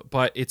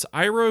 but it's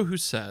Iroh who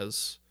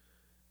says,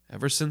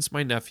 "Ever since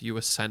my nephew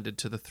ascended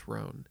to the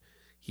throne,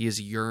 he has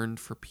yearned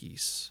for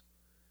peace.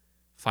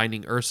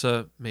 Finding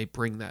Ursa may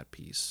bring that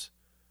peace,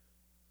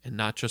 and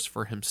not just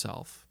for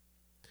himself."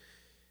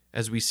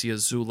 as we see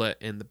Azula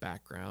in the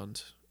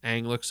background.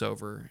 Aang looks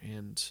over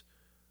and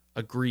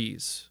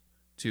agrees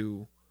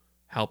to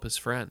help his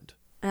friend.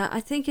 I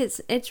think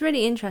it's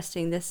really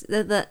interesting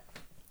that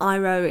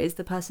Iroh is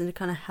the person to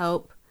kind of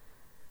help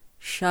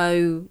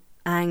show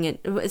Aang,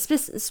 and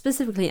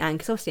specifically Aang,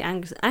 because obviously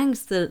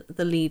Aang's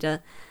the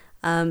leader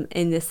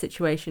in this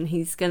situation.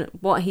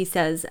 What he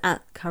says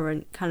at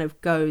current kind of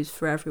goes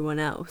for everyone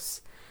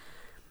else.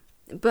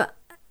 But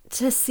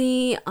to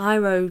see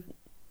Iroh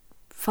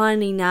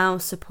finally now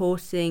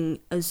supporting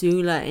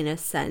Azula in a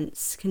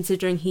sense,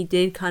 considering he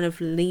did kind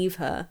of leave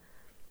her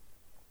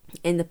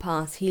in the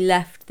past. He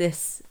left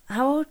this,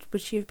 how old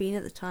would she have been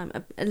at the time?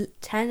 A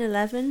 10,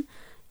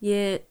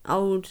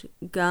 11-year-old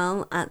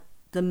girl at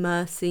the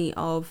mercy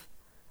of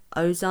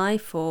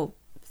Ozai for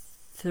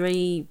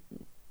three,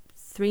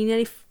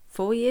 nearly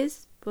 4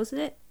 years,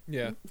 wasn't it?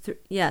 Yeah.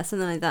 Yeah,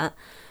 something like that.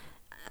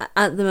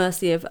 At the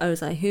mercy of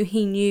Ozai, who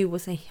he knew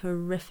was a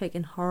horrific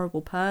and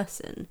horrible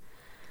person.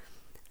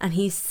 And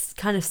he's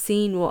kind of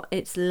seen what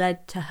it's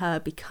led to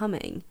her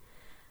becoming.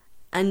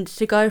 And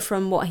to go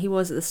from what he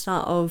was at the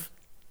start of,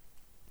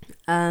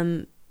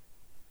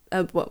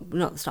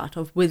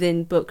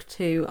 within book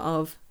 2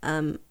 of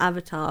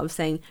Avatar, of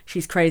saying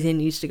she's crazy and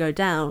needs to go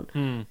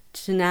down,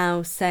 to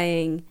now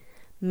saying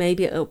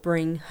maybe it'll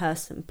bring her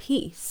some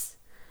peace.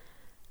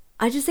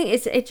 I just think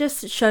it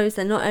just shows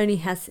that not only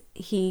has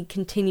he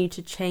continued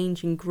to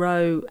change and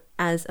grow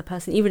as a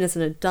person, even as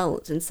an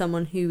adult, and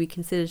someone who we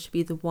consider to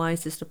be the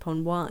wisest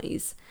upon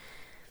wise,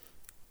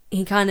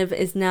 he kind of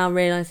is now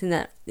realising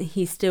that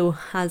he still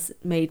has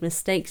made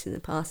mistakes in the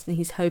past, and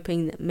he's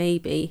hoping that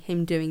maybe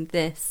him doing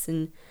this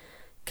and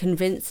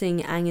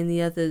convincing Aang and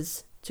the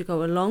others to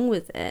go along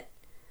with it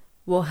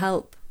will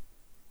help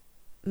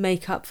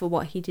make up for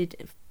what he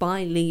did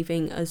by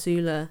leaving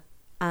Azula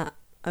at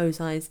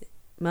Ozai's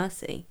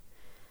mercy.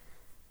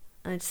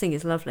 I just think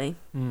it's lovely.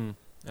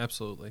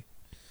 Absolutely.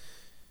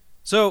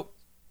 So,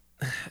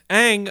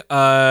 Aang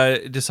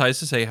decides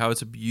to say how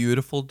it's a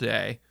beautiful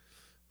day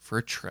for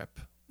a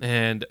trip.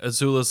 And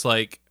Azula's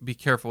like, be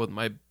careful with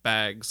my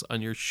bags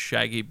on your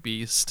shaggy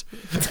beast.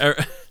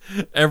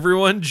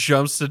 Everyone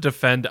jumps to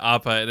defend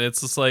Appa, and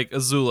it's just like,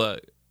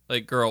 Azula,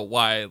 like, girl,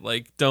 why?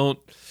 Like, don't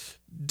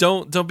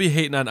be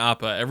hating on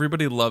Appa.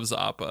 Everybody loves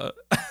Appa.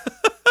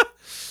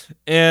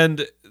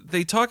 And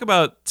they talk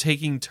about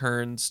taking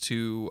turns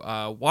to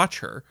watch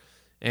her.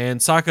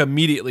 And Sokka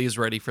immediately is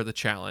ready for the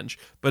challenge.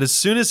 But as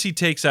soon as he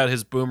takes out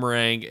his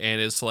boomerang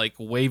and is like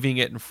waving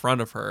it in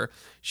front of her,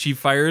 she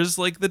fires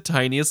like the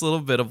tiniest little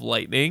bit of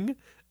lightning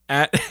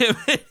at him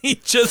and he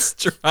just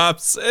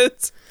drops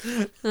it.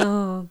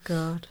 Oh,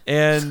 God.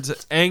 And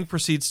Aang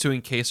proceeds to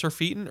encase her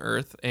feet in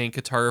earth and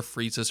Katara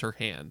freezes her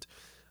hand.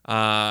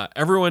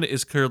 Everyone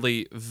is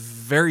clearly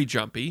very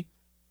jumpy.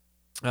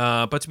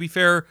 But to be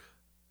fair,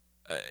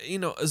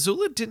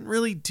 Azula didn't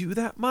really do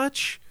that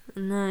much.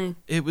 No.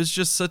 It was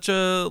just such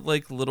a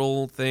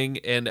little thing,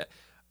 and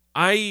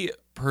I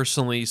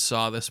personally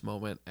saw this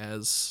moment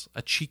as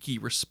a cheeky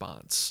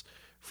response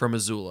from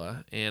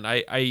Azula, and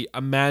I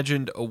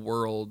imagined a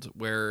world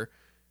where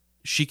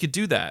she could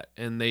do that,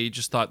 and they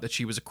just thought that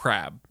she was a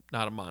crab,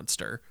 not a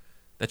monster,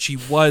 that she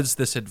was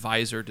this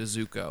advisor to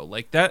Zuko.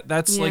 Like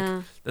that's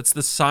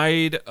the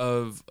side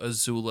of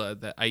Azula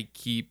that I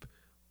keep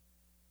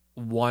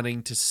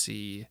wanting to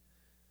see.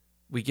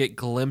 We get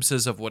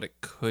glimpses of what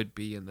it could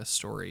be in this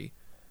story.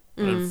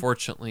 But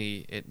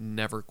unfortunately, it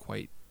never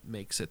quite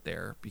makes it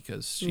there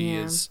because she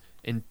is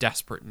in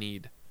desperate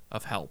need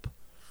of help.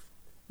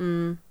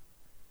 No,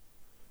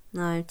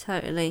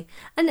 totally.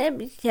 And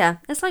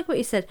it's like what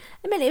you said.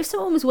 I mean, if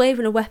someone was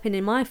waving a weapon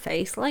in my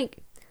face, like,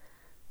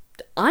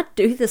 I'd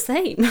do the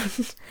same.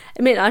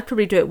 I mean, I'd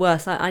probably do it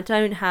worse.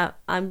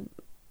 I'm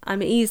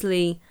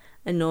easily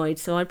annoyed,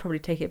 so I'd probably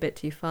take it a bit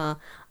too far.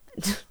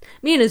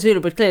 Me and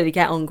Azula would clearly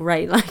get on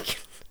great, like.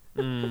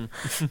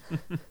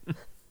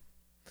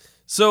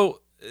 So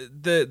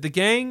the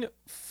gang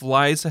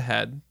flies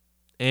ahead,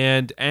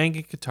 and Aang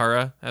and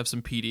Katara have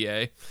some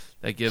PDA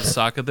that gives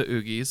Sokka the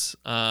oogies.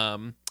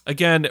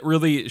 Again,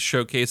 really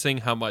showcasing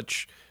how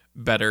much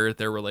better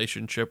their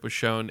relationship was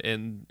shown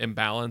in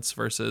Imbalance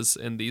versus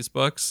in these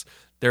books.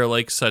 They're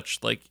like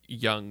such like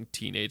young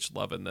teenage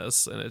love in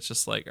this, and it's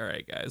just like, all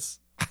right, guys.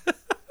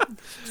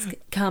 Just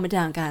calm it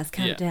down, guys.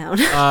 Calm it down.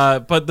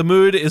 But the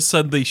mood is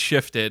suddenly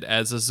shifted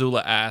as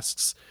Azula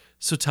asks,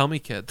 so tell me,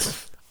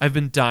 kids, I've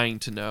been dying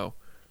to know.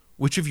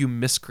 Which of you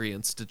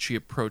miscreants did she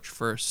approach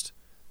first?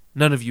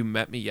 None of you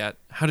met me yet.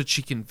 How did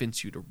she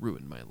convince you to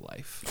ruin my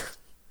life?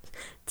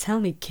 Tell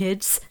me,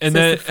 kids, and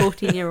says the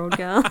 14-year-old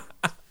girl.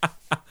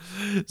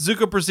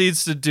 Zuko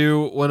proceeds to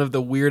do one of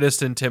the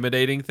weirdest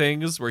intimidating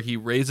things where he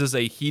raises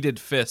a heated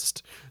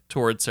fist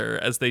towards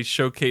her as they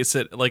showcase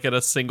it like in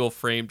a single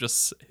frame,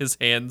 just his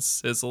hands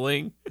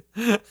sizzling.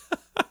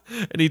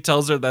 And he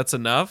tells her that's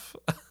enough.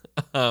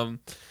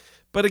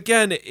 But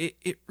again,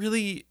 it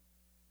really,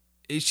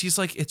 she's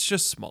like, it's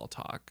just small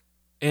talk.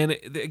 And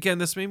again,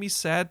 this made me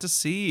sad to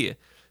see.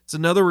 It's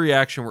another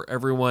reaction where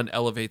everyone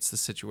elevates the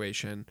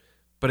situation.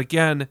 But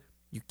again,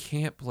 you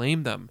can't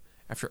blame them.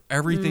 after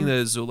everything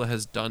that Azula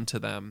has done to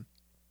them,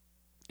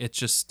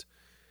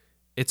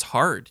 it's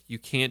hard. You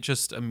can't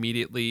just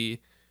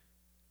immediately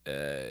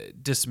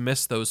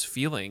dismiss those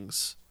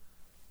feelings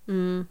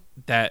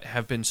that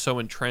have been so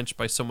entrenched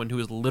by someone who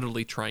is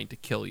literally trying to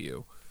kill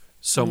you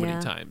so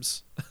many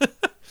times.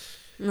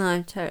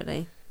 No,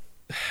 totally.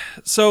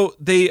 So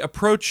they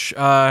approach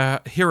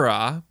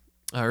Hira,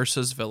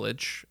 Ursa's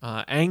village.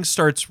 Aang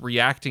starts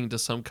reacting to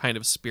some kind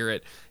of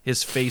spirit,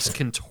 his face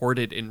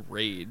contorted in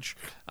rage.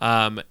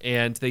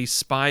 And they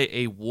spy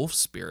a wolf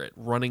spirit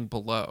running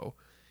below.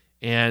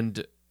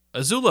 And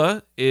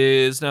Azula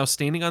is now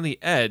standing on the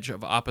edge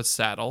of Appa's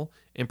saddle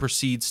and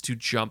proceeds to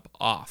jump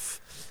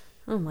off.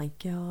 Oh my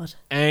god.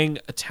 Aang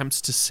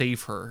attempts to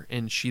save her,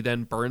 and she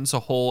then burns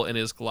a hole in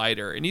his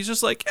glider. And he's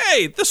just like,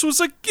 hey, this was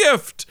a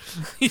gift.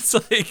 He's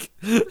like...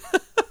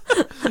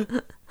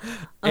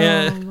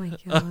 Oh my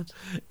god.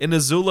 And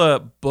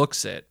Azula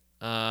books it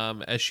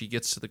as she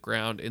gets to the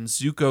ground, and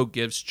Zuko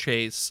gives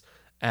chase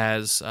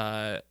as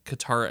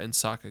Katara and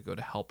Sokka go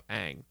to help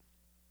Aang.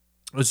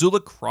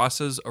 Azula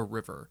crosses a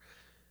river,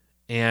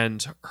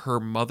 and her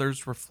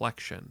mother's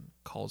reflection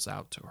calls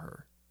out to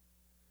her.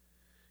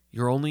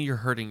 You're only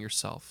hurting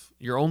yourself,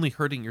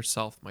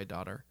 my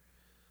daughter.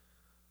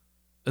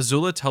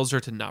 Azula tells her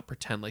to not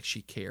pretend like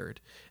she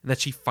cared, and that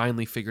she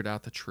finally figured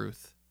out the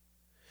truth.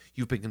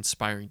 You've been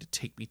conspiring to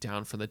take me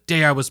down from the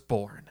day I was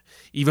born.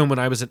 Even when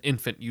I was an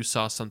infant, you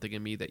saw something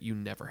in me that you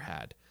never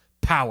had.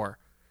 Power.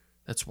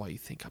 That's why you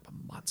think I'm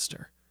a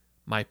monster.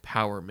 My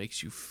power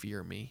makes you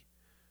fear me.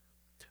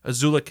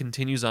 Azula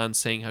continues on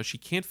saying how she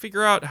can't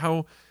figure out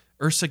how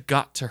Ursa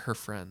got to her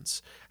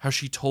friends, how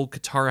she told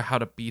Katara how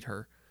to beat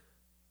her,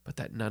 but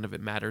that none of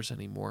it matters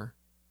anymore.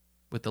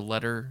 With the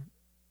letter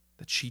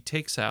that she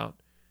takes out,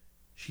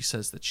 she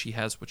says that she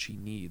has what she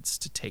needs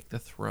to take the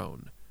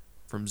throne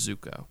from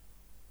Zuko.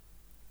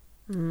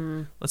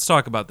 Let's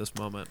talk about this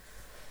moment.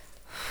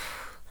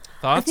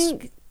 Thoughts? I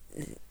think...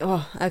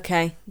 Oh,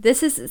 okay.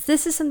 This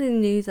is something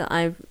new that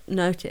I've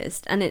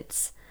noticed, and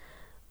it's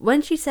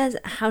when she says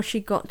how she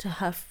got to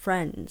her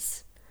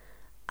friends.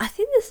 I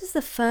think this is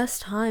the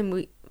first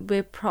time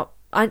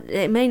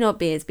it may not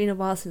be. It's been a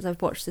while since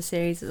I've watched the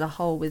series as a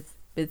whole with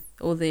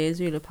all the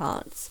Azula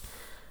parts.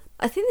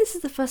 I think this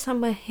is the first time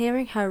we're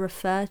hearing her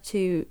refer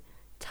to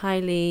Ty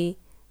Lee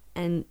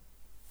and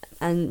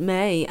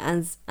May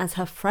as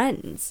her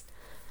friends.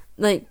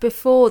 Like,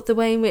 before, the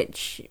way in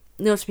which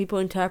lots of people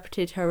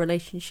interpreted her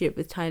relationship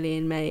with Ty Lee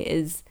and May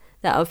is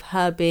that of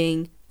her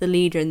being the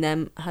leader and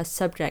them her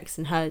subjects,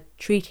 and her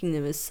treating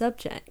them as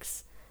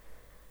subjects.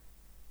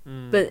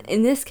 But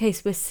in this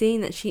case, we're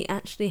seeing that she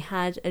actually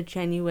had a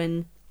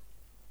genuine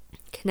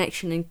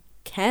connection and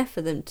care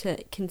for them,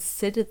 to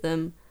consider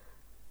them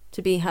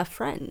to be her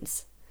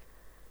friends.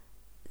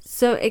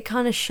 So it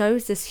kind of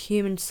shows this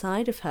human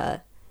side of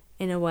her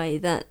in a way,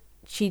 that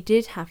she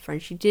did have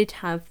friends, she did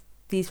have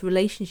these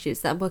relationships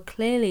that were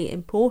clearly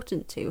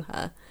important to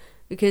her,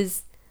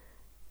 because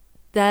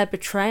their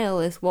betrayal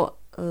is what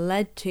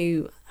led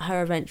to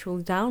her eventual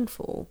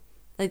downfall.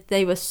 Like,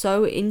 they were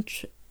so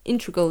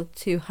integral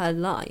to her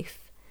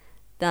life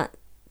that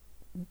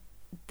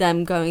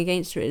them going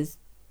against her is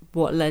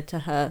what led to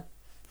her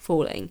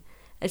falling.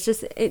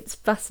 It's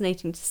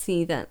fascinating to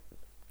see that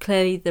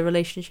clearly the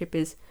relationship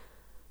is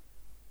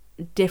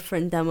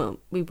different than what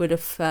we would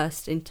have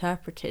first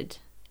interpreted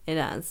it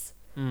as.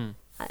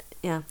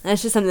 Yeah,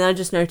 that's just something I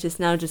just noticed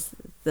now, just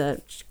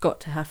that she got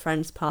to her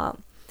friend's part.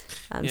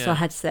 So I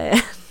had to say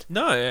it.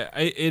 No,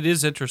 it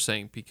is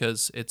interesting,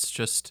 because it's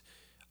just,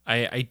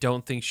 I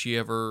don't think she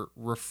ever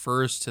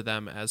refers to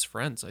them as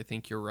friends. I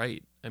think you're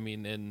right. I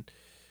mean, and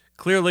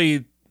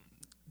clearly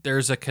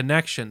there's a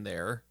connection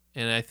there.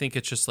 And I think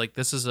it's just like,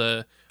 this is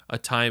a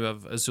time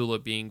of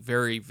Azula being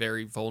very,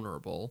 very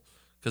vulnerable,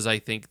 because I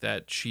think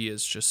that she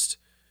is just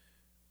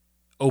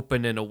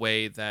open in a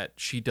way that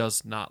she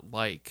does not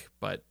like,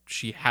 but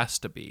she has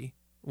to be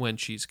when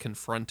she's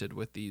confronted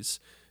with these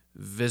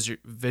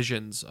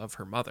visions of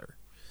her mother.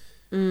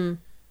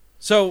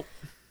 So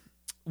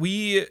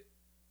we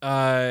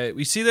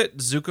see that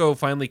Zuko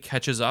finally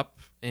catches up,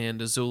 and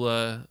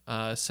Azula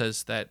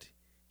says that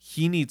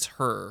he needs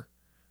her,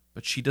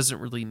 but she doesn't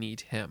really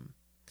need him.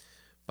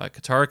 But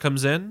Katara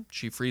comes in,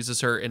 she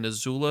freezes her, and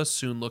Azula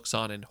soon looks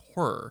on in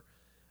horror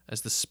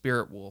as the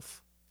spirit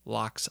wolf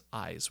locks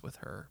eyes with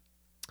her.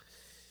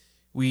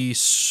 We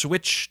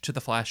switch to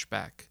the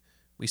flashback.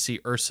 We see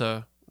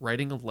Ursa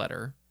writing a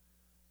letter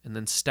and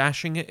then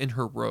stashing it in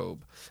her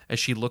robe as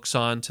she looks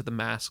on to the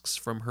masks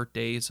from her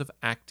days of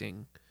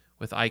acting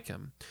with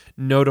Ikem.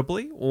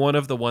 Notably, one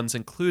of the ones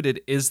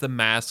included is the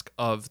mask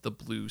of the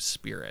blue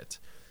spirit.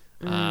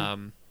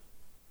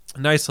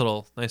 Nice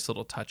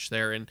little touch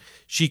there. And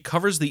she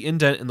covers the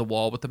indent in the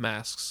wall with the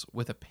masks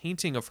with a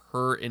painting of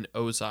her in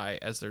Ozai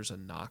as there's a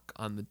knock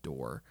on the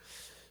door.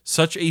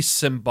 Such a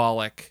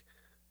symbolic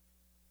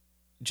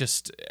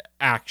just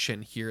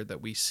action here that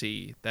we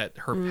see, that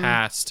her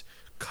past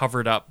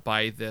covered up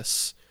by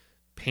this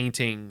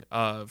painting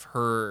of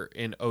her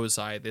in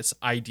Ozai, this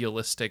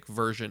idealistic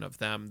version of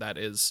them that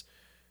is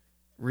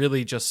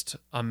really just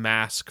a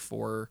mask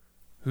for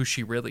who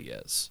she really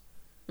is.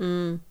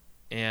 Mm.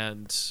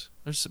 And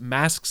there's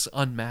masks,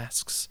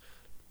 unmasks,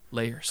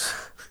 layers.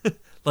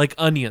 Like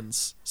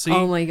onions. See?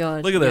 Oh my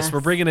god. Look at this. Yes.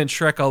 We're bringing in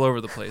Shrek all over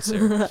the place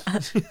here.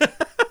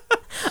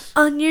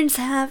 Onions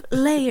have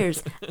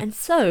layers, and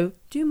so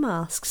do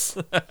masks.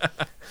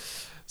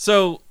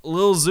 So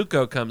little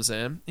Zuko comes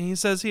in, and he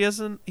says he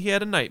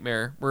had a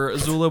nightmare where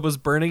Azula was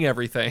burning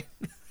everything.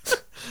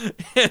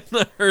 And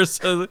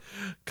Ursa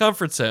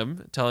comforts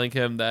him, telling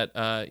him that,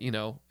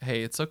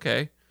 hey, it's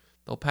okay.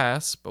 They'll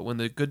pass, but when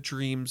the good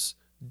dreams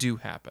do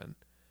happen,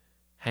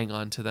 hang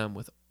on to them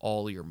with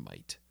all your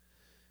might.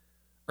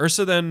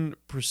 Ursa then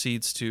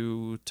proceeds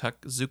to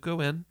tuck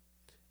Zuko in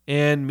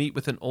and meet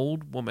with an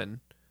old woman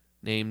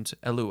named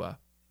Elua.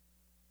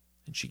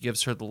 And she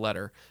gives her the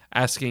letter,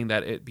 asking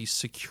that it be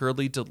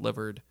securely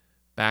delivered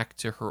back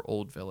to her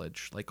old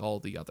village like all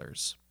the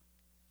others.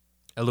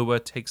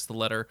 Elua takes the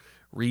letter,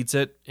 reads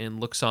it, and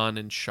looks on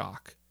in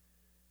shock.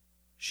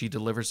 She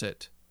delivers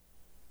it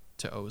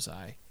to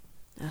Ozai.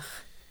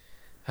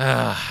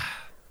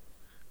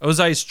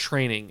 Ozai's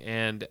training,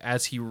 and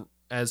as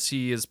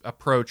he is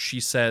approached, she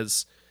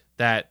says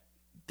that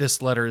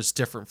this letter is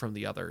different from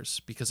the others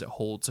because it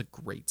holds a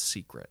great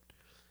secret.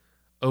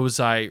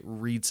 Ozai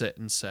reads it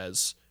and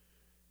says,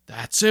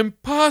 "That's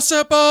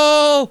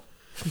impossible!"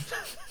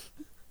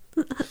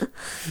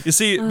 You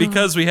see,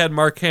 because we had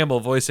Mark Hamill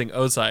voicing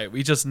Ozai,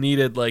 we just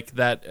needed like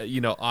that,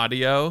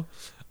 audio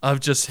of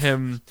just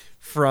him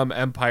from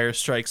Empire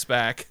Strikes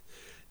Back.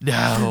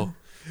 No,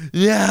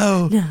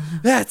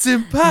 that's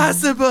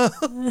impossible.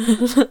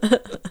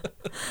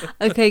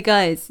 Okay,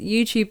 guys,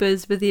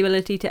 YouTubers with the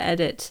ability to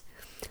edit,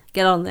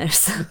 get on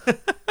this.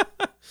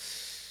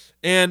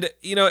 And,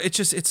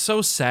 it's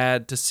so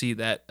sad to see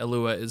that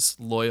Elua is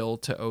loyal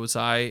to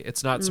Ozai.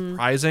 It's not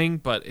surprising,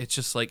 but it's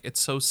just like, it's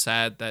so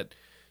sad that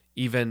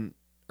even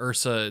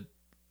Ursa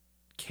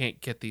can't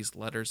get these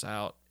letters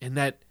out. And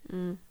that,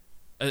 and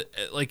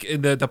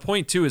the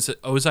point too is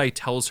that Ozai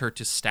tells her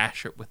to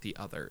stash it with the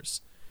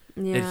others.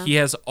 Yeah. That he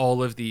has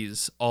all of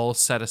these all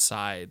set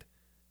aside,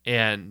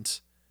 and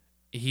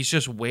he's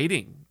just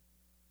waiting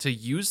to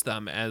use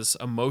them as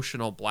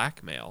emotional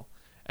blackmail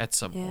at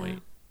some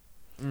point.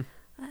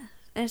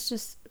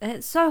 It's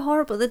so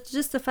horrible. That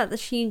just the fact that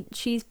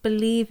she's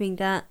believing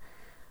that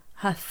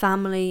her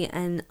family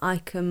and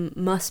Icon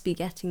must be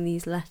getting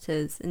these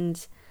letters,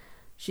 and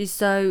it's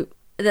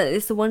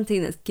the one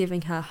thing that's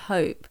giving her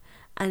hope.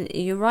 And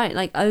you're right,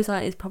 like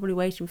Ozai is probably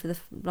waiting for the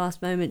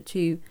last moment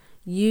to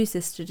use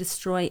this to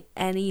destroy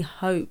any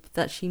hope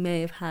that she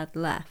may have had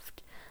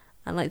left,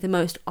 and like the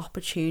most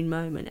opportune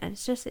moment. And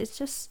it's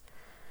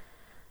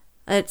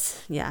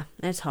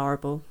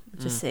horrible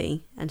to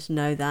see and to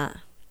know that.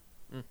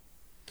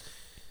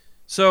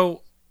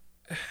 So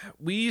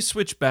we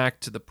switch back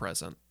to the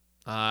present.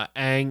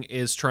 Aang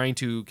is trying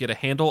to get a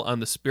handle on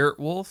the spirit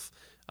wolf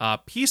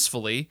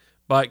peacefully,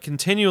 but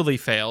continually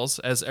fails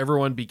as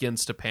everyone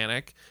begins to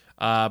panic.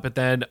 But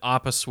then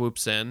Appa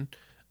swoops in.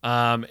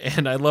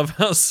 And I love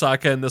how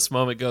Sokka in this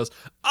moment goes,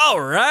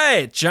 "All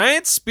right,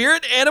 giant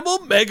spirit animal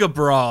mega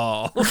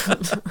brawl."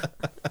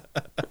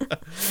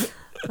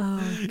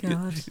 Oh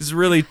god, he's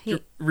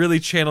really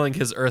channeling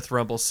his Earth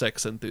Rumble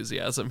 6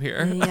 enthusiasm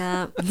here.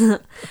 Yeah.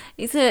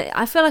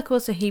 I feel like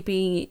also he'd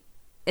be,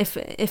 if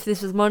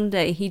this was modern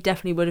day, he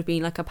definitely would have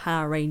been like a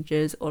Power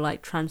Rangers or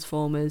like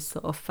Transformers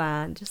sort of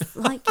fan, just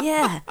like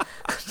yeah.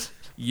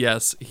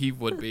 Yes, he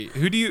would be.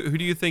 Who do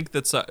you think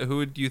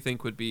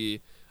would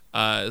be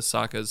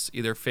Sokka's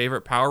either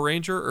favorite Power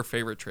Ranger or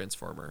favorite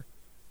Transformer?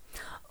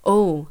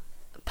 Oh,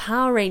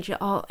 Power Ranger.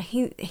 Oh,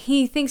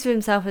 he thinks of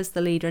himself as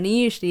the leader, and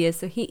he usually is.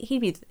 So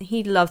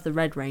he'd love the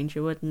Red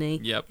Ranger, wouldn't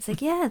he? Yep. He's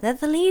like, yeah, they're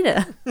the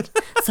leader,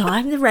 so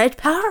I'm the Red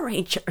Power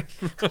Ranger.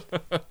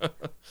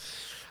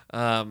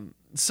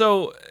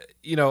 So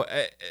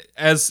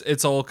as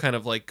it's all kind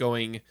of like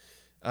going,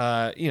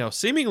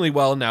 seemingly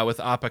well now with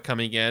Appa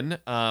coming in,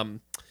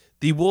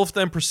 the wolf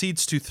then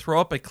proceeds to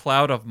throw up a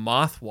cloud of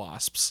moth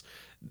wasps.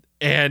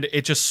 And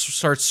it just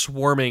starts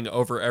swarming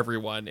over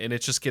everyone, and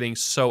it's just getting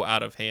so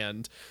out of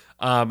hand.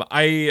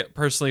 I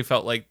personally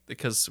felt like,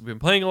 because we've been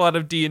playing a lot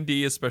of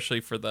D&D, especially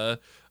for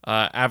the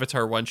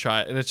Avatar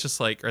one-shot, and it's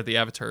just like, or the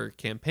Avatar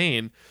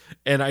campaign,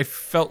 and I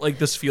felt like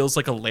this feels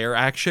like a lair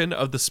action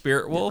of the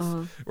Spirit Wolf,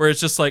 where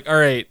it's just like, all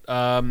right,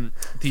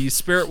 the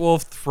Spirit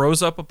Wolf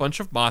throws up a bunch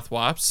of moth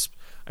wasps.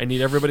 I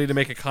need everybody to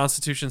make a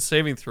Constitution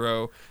saving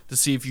throw to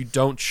see if you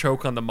don't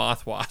choke on the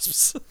moth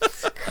wasps.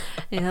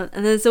 Yeah,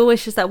 and there's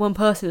always just that one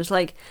person who's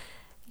like,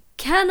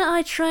 can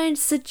I try and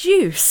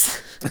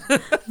seduce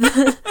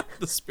the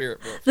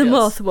spirit wolf, the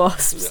moth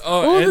wasps,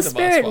 or the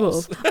spirit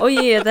wolf? Oh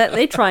yeah, that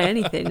they try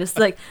anything. Just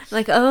like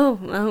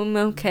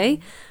okay,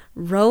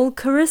 roll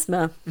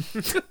charisma.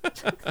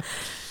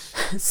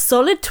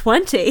 Solid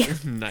 20.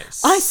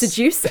 Nice. I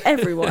seduce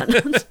everyone.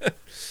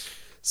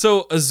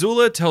 So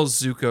Azula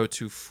tells Zuko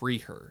to free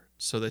her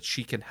so that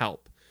she can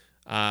help.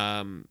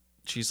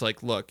 She's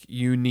like, look,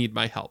 you need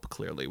my help,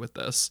 clearly, with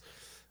this.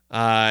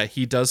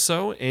 He does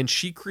so, and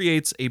she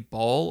creates a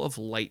ball of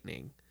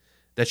lightning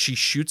that she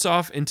shoots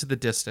off into the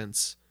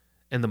distance,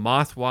 and the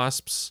moth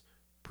wasps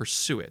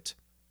pursue it.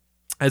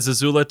 As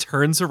Azula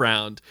turns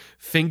around,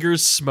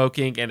 fingers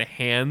smoking and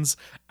hands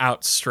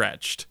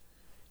outstretched.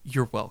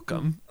 You're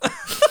welcome.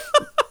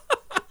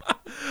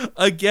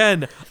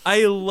 Again,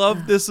 I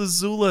love this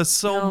Azula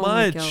so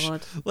much. My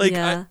God. Like,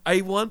 yeah.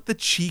 I want the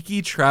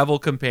cheeky travel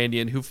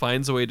companion who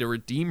finds a way to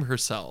redeem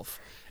herself.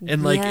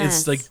 And, like,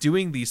 it's, like,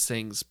 doing these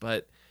things.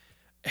 But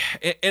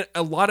and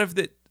a lot of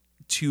it,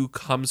 too,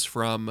 comes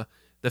from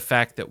the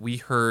fact that we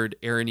heard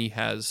Aaron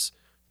has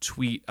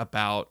tweet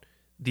about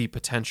the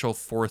potential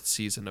 4th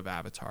season of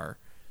Avatar.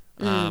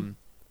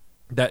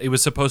 That it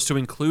was supposed to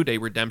include a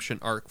redemption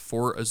arc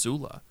for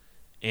Azula.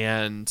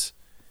 And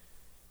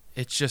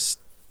it's just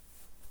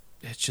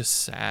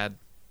sad.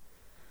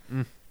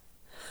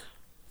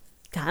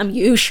 Damn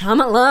you,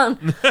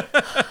 Shyamalan.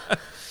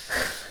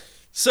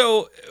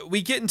 So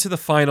we get into the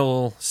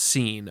final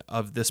scene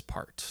of this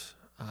part.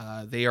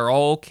 They are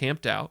all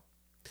camped out.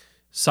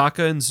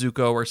 Sokka and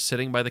Zuko are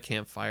sitting by the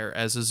campfire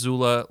as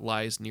Azula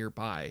lies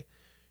nearby,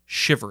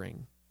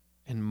 shivering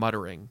and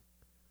muttering,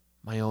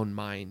 "My own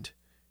mind.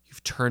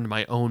 You've turned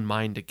my own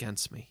mind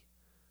against me."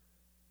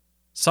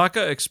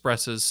 Sokka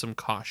expresses some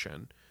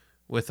caution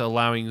with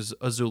allowing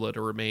Azula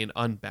to remain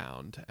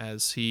unbound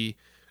as he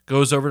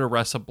goes over to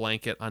rest a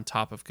blanket on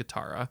top of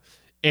Katara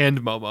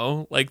and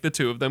Momo. Like, the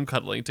two of them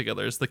cuddling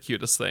together is the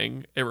cutest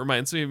thing. It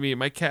reminds me of me and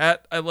my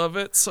cat. I love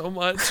it so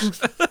much.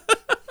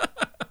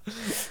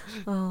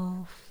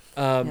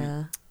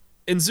 Yeah.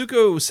 And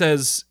Zuko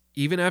says,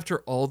 even after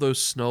all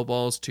those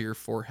snowballs to your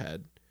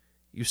forehead,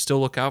 you still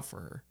look out for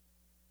her.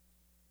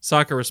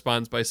 Sokka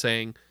responds by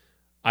saying,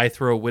 I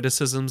throw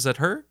witticisms at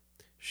her.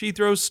 She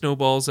throws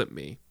snowballs at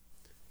me.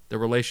 The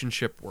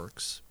relationship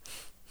works.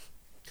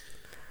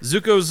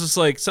 Zuko's just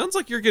like, sounds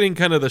like you're getting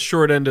kind of the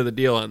short end of the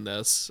deal on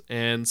this.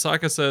 And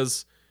Sokka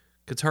says,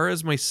 Katara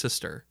is my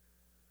sister.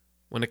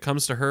 When it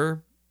comes to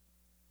her,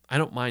 I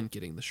don't mind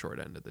getting the short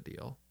end of the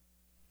deal.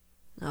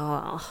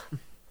 Oh,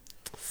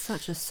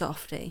 such a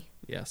softie.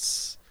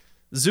 Yes.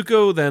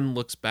 Zuko then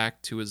looks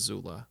back to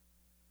Azula,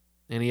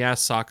 and he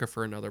asks Sokka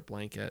for another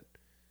blanket.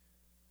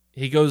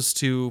 He goes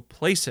to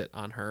place it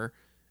on her,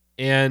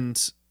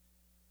 and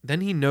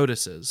then he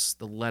notices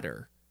the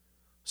letter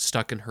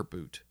stuck in her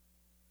boot.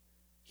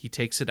 He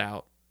takes it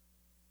out,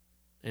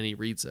 and he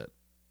reads it.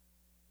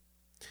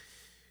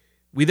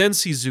 We then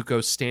see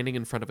Zuko standing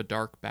in front of a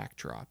dark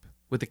backdrop,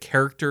 with the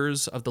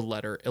characters of the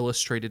letter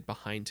illustrated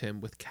behind him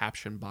with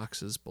caption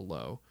boxes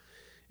below.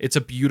 It's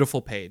a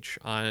beautiful page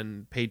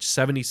on page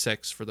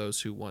 76 for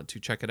those who want to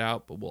check it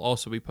out, but we'll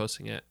also be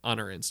posting it on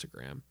our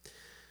Instagram.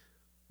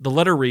 The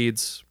letter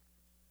reads,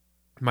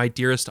 My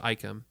dearest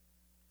Ikem,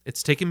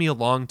 it's taken me a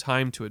long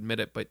time to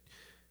admit it, but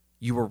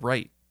you were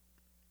right.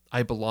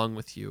 I belong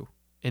with you,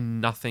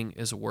 and nothing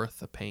is worth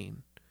the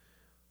pain.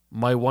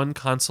 My one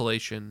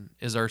consolation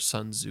is our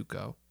son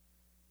Zuko.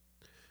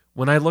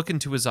 When I look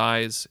into his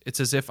eyes, it's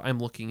as if I'm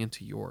looking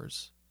into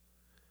yours.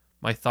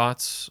 My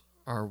thoughts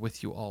are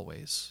with you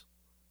always.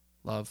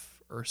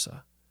 Love,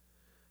 Ursa.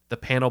 The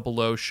panel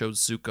below shows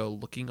Zuko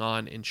looking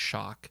on in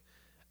shock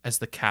as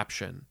the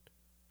caption,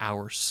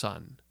 Our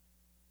son,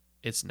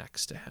 is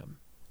next to him.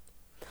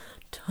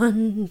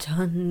 Dun,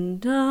 dun,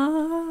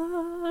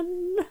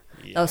 dun.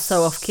 Yes. That was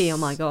so off key, oh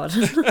my god.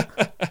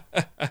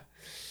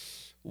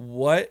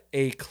 What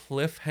a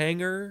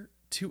cliffhanger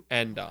to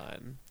end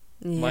on.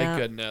 Yeah. My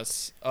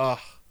goodness. Ugh.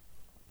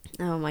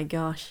 Oh my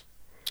gosh.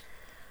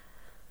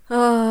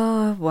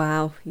 Oh,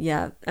 wow.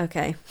 Yeah,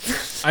 okay.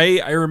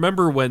 I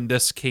remember when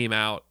this came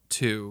out,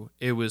 too,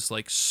 it was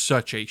like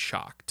such a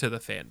shock to the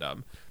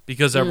fandom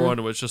because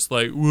everyone was just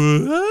like,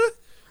 what?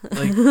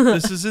 Like,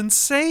 this is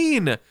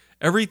insane.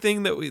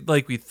 Everything that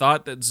we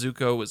thought that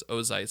Zuko was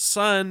Ozai's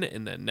son,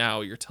 and then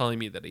now you're telling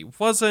me that he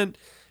wasn't.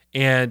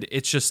 And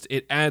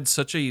it adds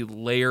such a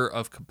layer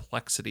of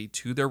complexity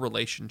to their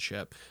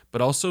relationship,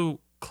 but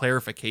also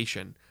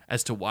clarification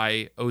as to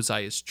why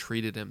Ozai has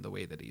treated him the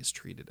way that he's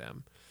treated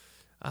him.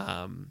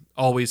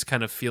 Always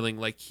kind of feeling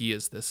like he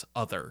is this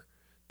other,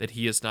 that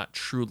he is not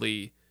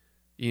truly,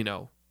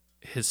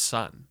 his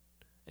son.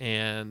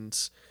 And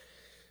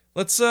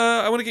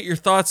I want to get your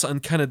thoughts on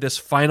kind of this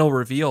final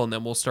reveal, and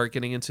then we'll start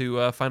getting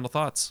into final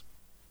thoughts.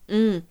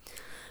 Well,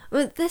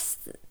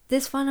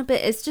 this final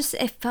bit,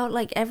 it felt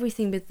like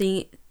everything with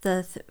the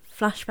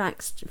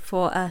flashbacks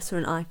for Ursa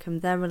and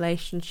Ikem, their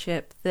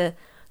relationship, the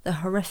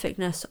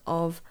horrificness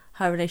of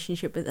her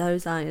relationship with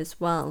Ozai as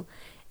well.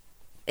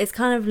 It's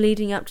kind of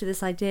leading up to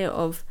this idea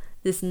of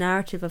this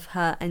narrative of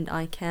her and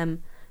Ikem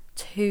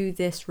to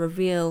this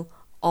reveal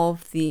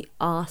of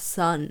our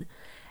son.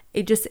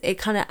 It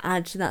kind of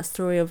adds to that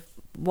story of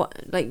what,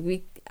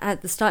 we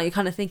at the start you're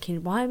kind of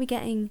thinking, why are we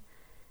getting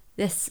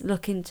this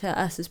look into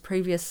Ursa's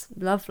previous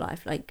love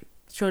life? Like,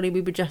 surely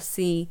we would just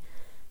see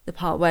the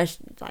part where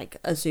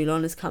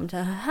Azula has come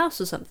to her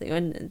house or something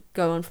and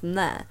go on from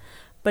there.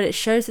 But it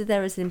shows that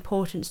there is an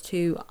importance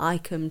to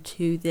Ikem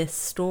to this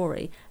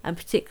story, and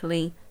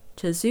particularly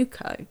to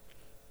Zuko.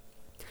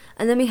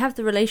 And then we have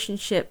the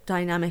relationship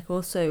dynamic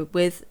also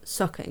with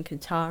Sokka and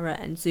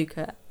Katara and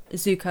Zuko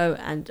Zuko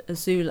and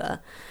Azula.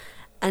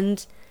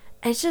 And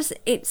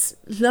it's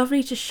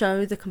lovely to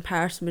show the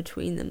comparison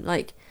between them.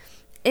 Like,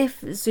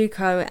 if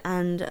Zuko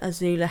and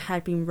Azula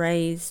had been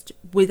raised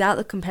without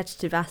the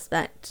competitive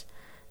aspect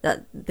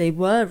that they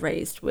were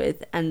raised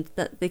with, and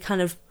that they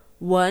kind of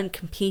weren't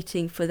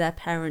competing for their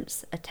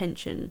parents'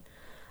 attention,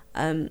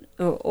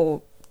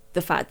 or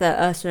the fact that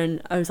Ursa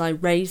and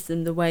Ozai raised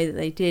them the way that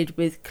they did,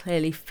 with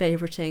clearly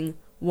favoriting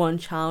one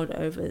child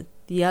over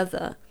the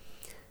other,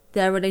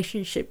 their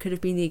relationship could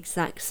have been the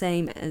exact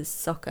same as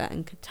Sokka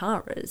and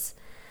Katara's.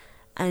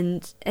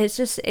 And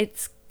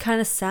it's kind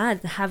of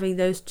sad having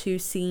those two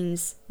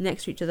scenes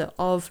next to each other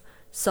of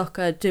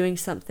Sokka doing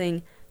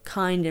something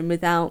kind and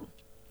without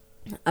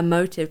a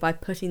motive by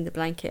putting the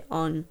blanket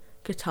on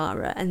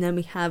Katara, and then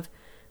we have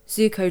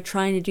Zuko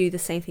trying to do the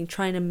same thing,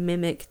 trying to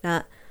mimic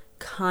that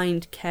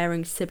kind,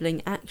 caring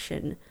sibling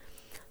action,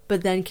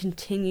 but then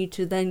continue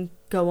to then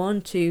go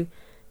on to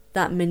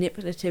that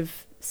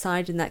manipulative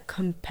side and that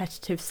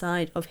competitive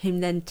side of him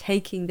then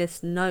taking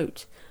this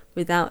note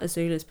without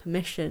Azula's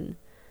permission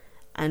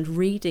and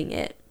reading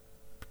it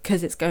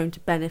because it's going to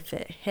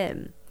benefit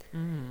him.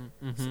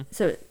 Mm-hmm.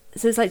 So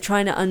it's like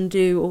trying to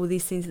undo all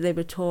these things that they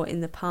were taught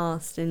in the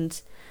past,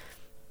 and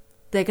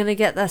they're going to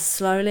get there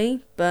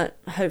slowly, but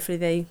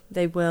hopefully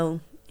they will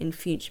in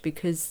future,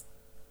 because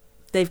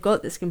they've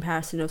got this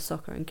comparison of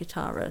Sokka and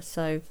Katara,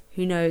 so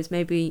who knows,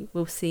 maybe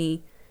we'll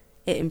see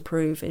it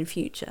improve in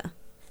future.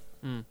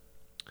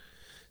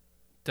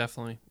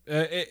 Definitely.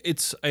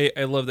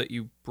 I love that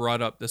you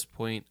brought up this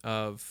point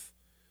of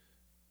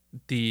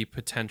the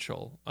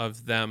potential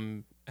of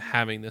them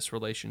having this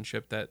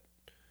relationship that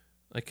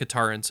like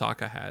Katara and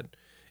Sokka had.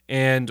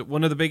 And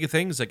one of the big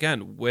things,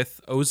 again,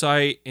 with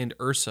Ozai and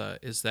Ursa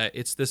is that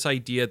it's this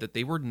idea that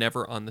they were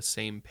never on the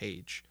same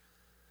page,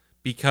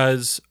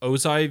 because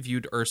Ozai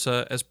viewed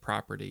Ursa as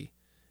property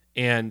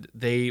and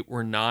they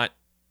were not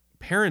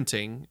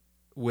parenting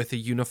with a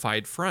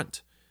unified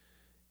front.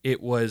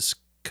 It was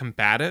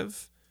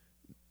combative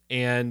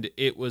and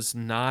it was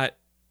not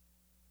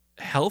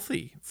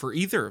healthy for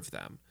either of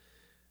them.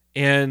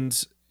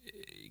 And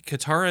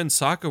Katara and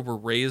Sokka were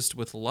raised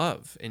with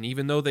love, and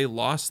even though they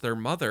lost their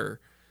mother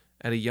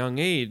at a young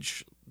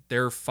age,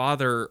 their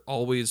father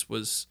always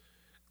was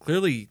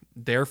clearly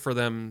there for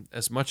them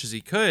as much as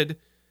he could,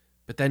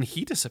 but then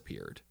he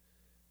disappeared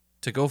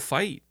to go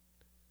fight.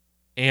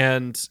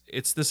 And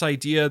it's this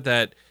idea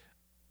that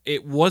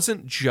it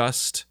wasn't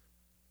just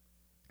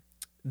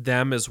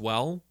them as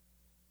well,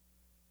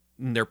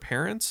 and their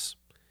parents.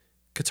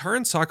 Katara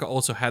and Sokka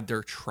also had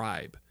their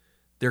tribe,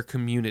 their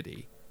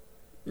community.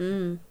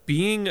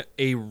 Being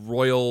a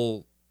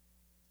royal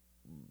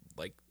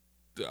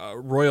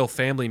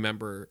family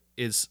member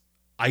is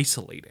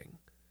isolating,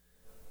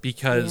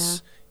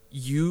 because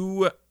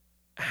you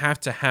have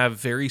to have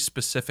very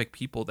specific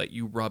people that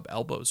you rub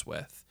elbows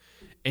with,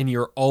 and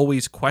you're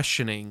always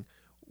questioning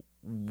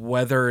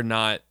whether or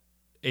not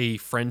a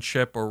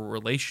friendship or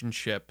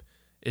relationship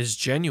is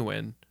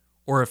genuine,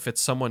 or if it's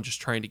someone just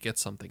trying to get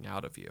something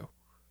out of you.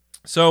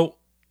 So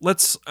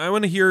I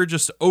want to hear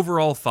just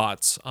overall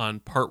thoughts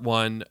on part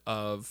one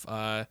of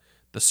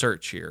the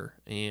search here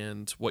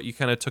and what you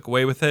kind of took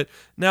away with it.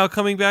 Now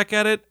coming back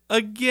at it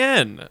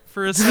again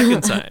for a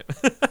second time.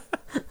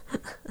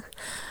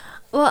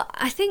 Well,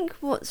 I think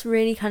what's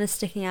really kind of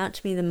sticking out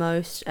to me the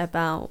most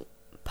about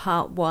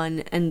part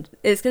one, and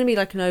it's going to be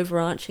like an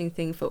overarching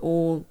thing for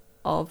all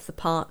of the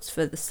parts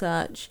for the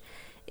search,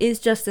 is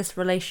just this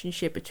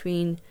relationship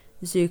between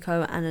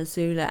Zuko and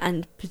Azula,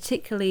 and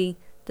particularly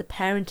the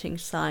parenting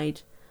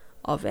side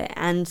of it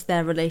and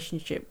their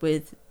relationship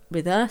with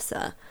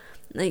Ursa.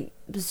 Like,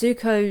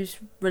 Zuko's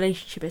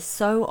relationship is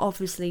so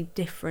obviously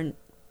different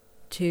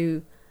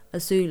to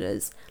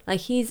Azula's. Like,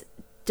 he's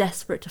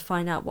desperate to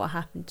find out what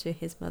happened to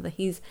his mother.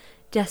 He's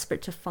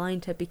desperate to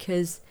find her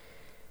because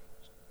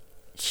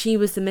she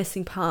was the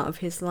missing part of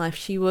his life.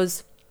 She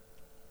was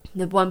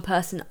the one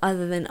person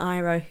other than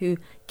Iroh who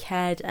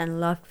cared and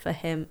loved for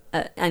him,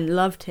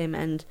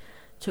 and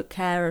took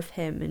care of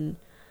him and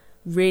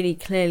really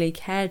clearly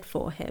cared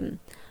for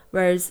him.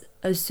 Whereas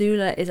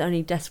Azula is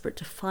only desperate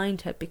to find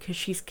her because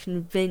she's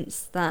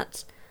convinced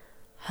that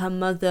her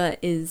mother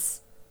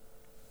is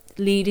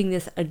leading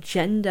this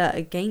agenda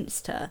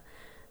against her.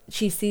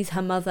 She sees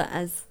her mother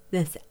as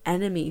this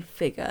enemy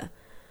figure.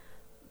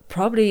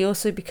 Probably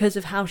also because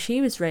of how she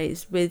was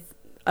raised, with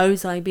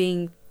Ozai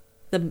being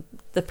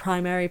the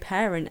primary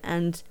parent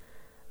and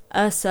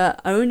Ursa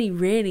only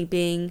really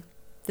being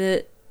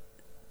the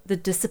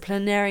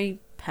disciplinary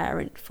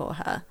parent for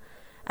her.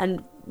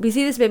 And we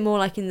see this a bit more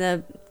like in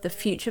the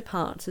future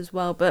parts as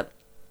well, but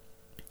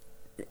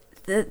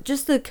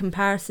just the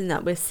comparison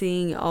that we're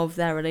seeing of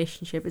their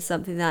relationship is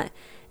something that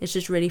is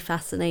just really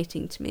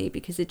fascinating to me,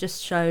 because it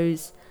just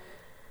shows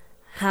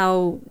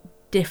how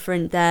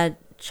different their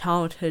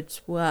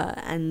childhoods were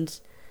and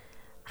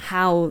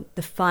how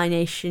the Fire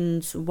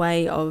Nation's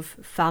way of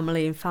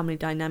family and family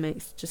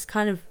dynamics just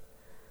kind of,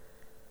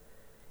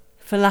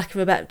 for lack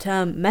of a better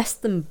term,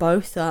 messed them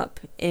both up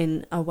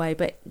in a way,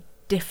 but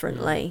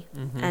differently.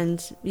 Mm-hmm.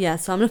 And yeah,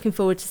 so I'm looking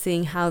forward to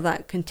seeing how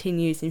that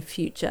continues in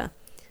future.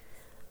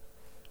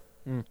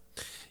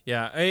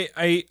 Yeah,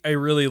 I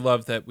really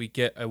love that we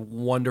get a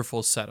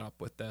wonderful setup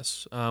with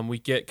this. We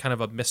get kind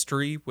of a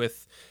mystery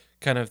with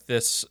kind of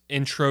this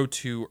intro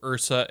to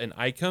Ursa and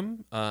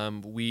Icum.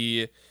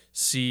 We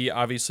see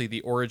obviously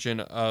the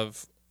origin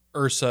of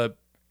Ursa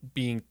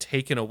being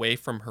taken away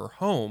from her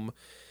home,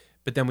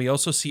 but then we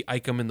also see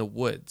Icum in the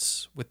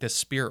woods with this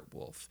spirit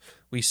wolf.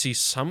 We see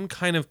some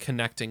kind of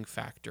connecting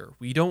factor.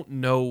 We don't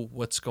know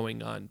what's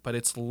going on, but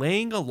it's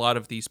laying a lot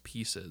of these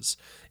pieces.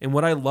 And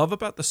what I love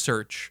about The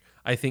Search,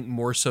 I think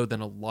more so than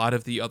a lot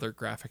of the other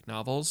graphic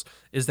novels,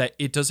 is that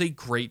it does a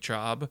great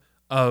job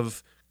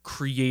of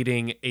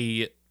creating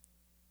a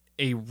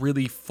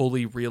really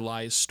fully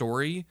realized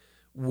story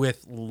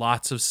with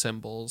lots of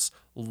symbols,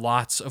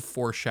 lots of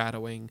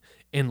foreshadowing,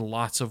 and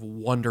lots of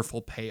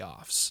wonderful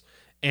payoffs.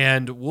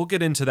 And we'll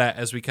get into that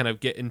as we kind of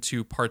get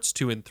into parts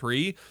 2 and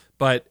 3,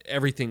 but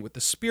everything with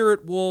the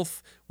spirit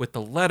wolf, with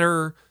the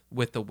letter,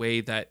 with the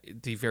way that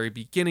the very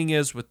beginning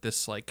is, with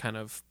this like kind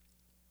of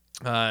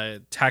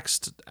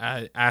text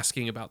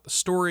asking about the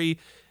story,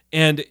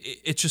 and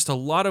it's just a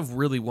lot of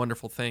really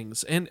wonderful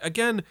things. And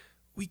again,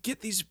 we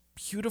get these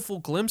beautiful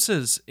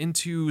glimpses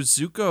into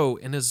Zuko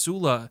and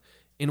Azula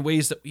in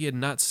ways that we had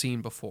not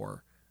seen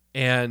before,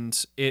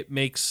 and it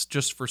makes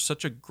just for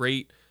such a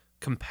great,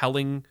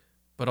 compelling,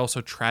 but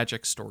also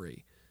tragic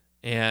story.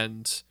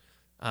 And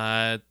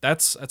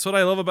that's what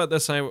I love about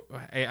this. I'm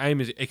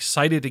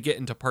excited to get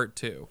into part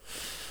 2.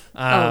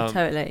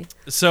 Totally.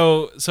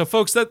 So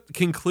folks, that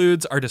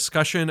concludes our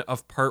discussion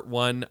of part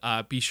 1.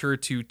 Be sure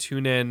to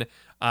tune in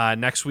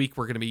next week.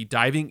 We're going to be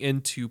diving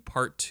into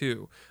part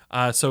 2.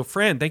 So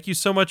Fran, thank you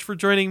so much for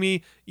joining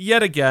me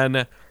yet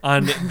again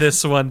on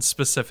this one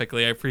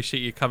specifically. I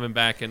appreciate you coming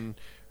back and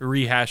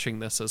rehashing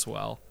this as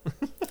well.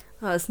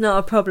 Oh, it's not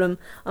a problem.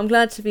 I'm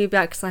glad to be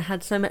back because I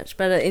had so much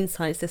better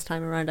insights this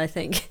time around, I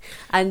think.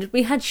 And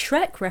we had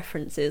Shrek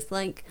references.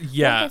 Like,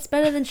 yeah, what gets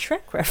better than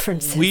Shrek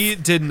references? We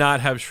did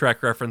not have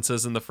Shrek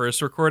references in the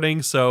first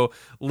recording. So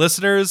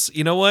listeners,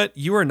 you know what?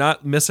 You are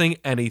not missing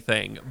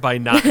anything by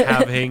not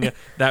having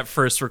that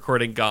first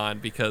recording gone,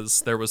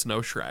 because there was no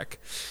Shrek.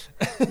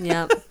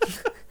 Yeah.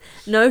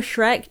 No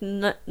Shrek,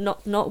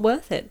 not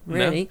worth it,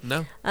 really.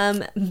 No.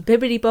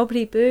 Bibbidi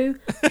bobbidi boo,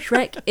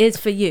 Shrek is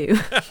for you.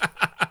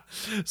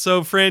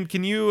 So, Fran,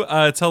 can you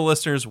tell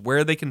listeners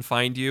where they can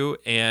find you,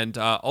 and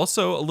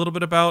also a little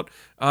bit about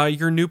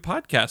your new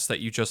podcast that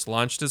you just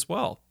launched as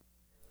well?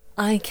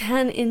 I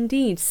can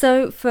indeed.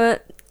 So, for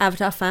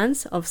Avatar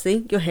fans,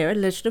 obviously, you're here at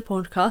Legend of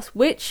Podcast,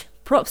 which,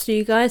 props to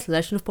you guys,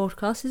 Legend of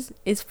Podcast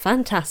is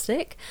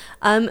fantastic.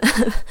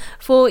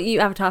 For you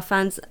Avatar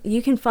fans,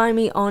 you can find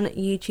me on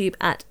YouTube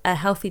at A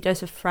Healthy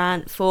Dose of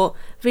Fran for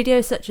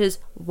videos such as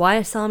why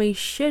Asami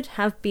should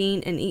have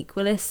been an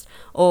Equalist,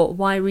 or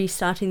why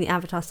restarting the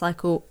Avatar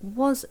cycle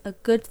was a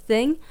good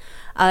thing.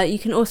 You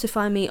can also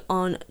find me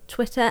on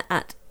Twitter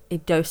at A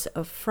Dose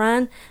of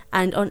Fran,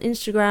 and on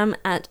Instagram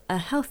at A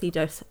Healthy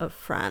Dose of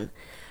Fran.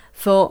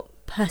 For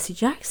Percy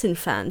Jackson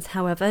fans,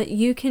 however,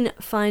 you can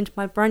find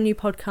my brand new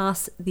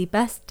podcast, The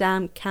Best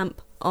Damn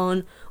Camp,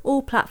 on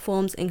all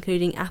platforms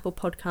including Apple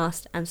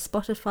Podcast and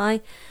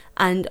Spotify,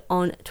 and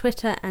on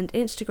Twitter and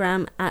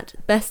Instagram at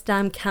Best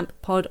Damn Camp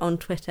Pod on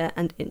Twitter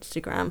and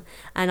Instagram.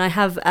 And I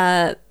have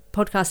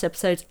podcast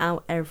episodes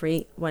out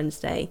every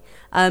Wednesday.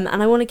 And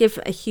I want to give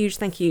a huge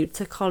thank you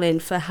to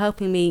Collin for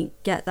helping me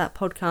get that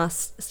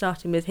podcast,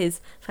 starting with his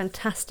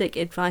fantastic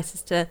advice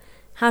as to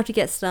how to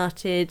get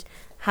started,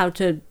 how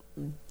to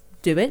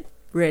do it,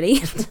 really.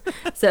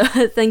 So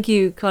thank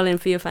you, Collin,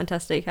 for your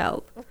fantastic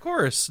help. Of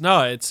course.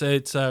 No, it's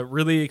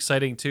really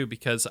exciting too,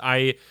 because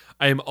I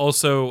am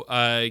also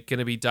going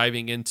to be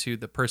diving into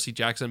the Percy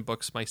Jackson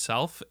books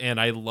myself, and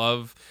I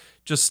love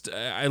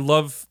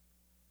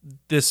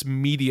this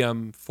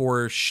medium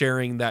for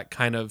sharing that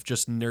kind of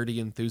just nerdy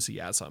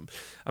enthusiasm.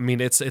 I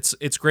mean,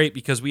 it's great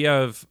because we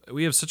have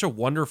such a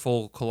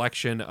wonderful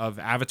collection of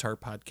Avatar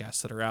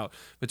podcasts that are out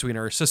between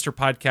our sister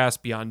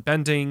podcast Beyond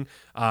Bending,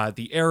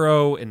 The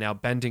Arrow, and now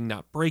Bending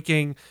Not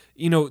Breaking.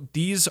 You know,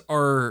 these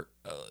are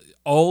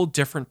all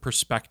different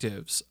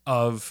perspectives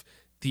of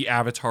the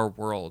Avatar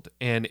world,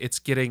 and it's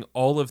getting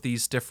all of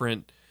these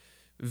different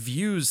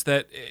views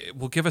that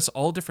will give us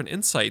all different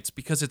insights,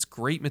 because it's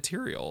great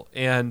material.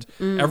 And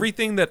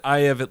everything that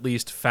I have at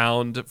least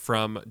found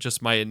from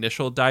just my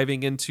initial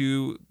diving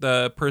into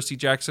the Percy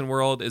Jackson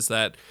world is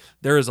that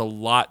there is a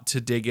lot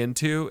to dig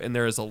into, and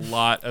there is a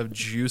lot of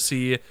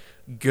juicy,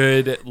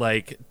 good,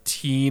 like,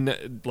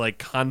 teen, like,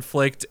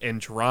 conflict and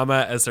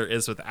drama as there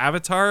is with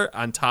Avatar,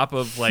 on top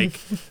of like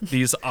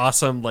these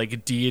awesome,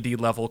 like, deity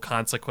level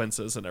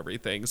consequences and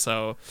everything.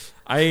 So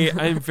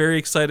I'm very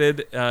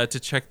excited to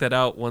check that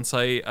out once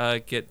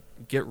I get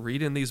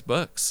reading these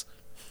books.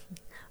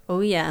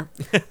 Oh yeah,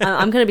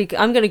 I'm gonna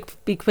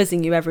be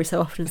quizzing you every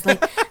so often. It's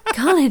like,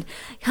 Collin,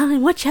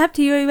 what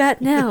chapter are you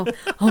at now?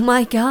 Oh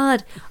my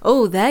god.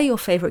 Oh, they're your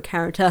favorite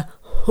character.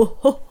 ho,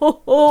 ho,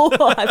 ho,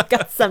 ho, I've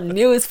got some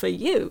news for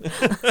you.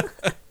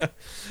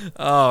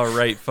 All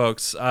right,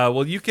 folks.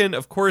 Well, you can,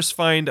 of course,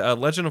 find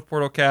Legend of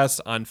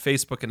Portalcast on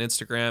Facebook and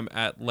Instagram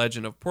at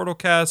Legend of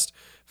Portalcast.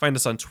 Find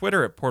us on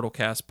Twitter at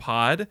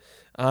PortalcastPod.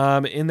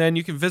 And then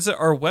you can visit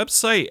our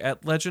website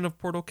at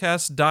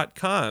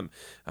legendofportalcast.com,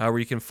 where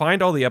you can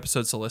find all the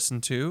episodes to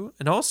listen to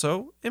and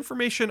also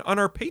information on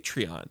our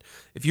Patreon.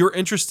 If you're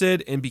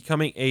interested in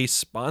becoming a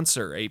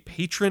sponsor, a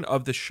patron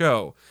of the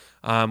show,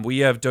 we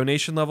have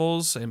donation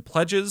levels and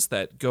pledges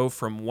that go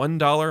from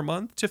 $1 a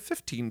month to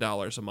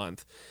 $15 a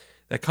month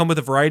that come with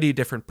a variety of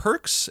different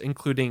perks,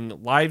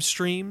 including live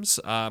streams.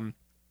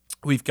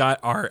 We've got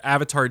our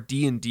Avatar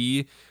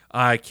D&D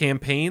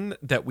campaign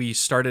that we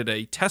started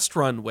a test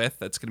run with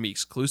that's going to be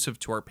exclusive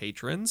to our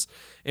patrons.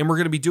 And we're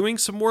going to be doing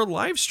some more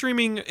live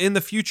streaming in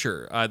the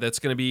future that's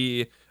going to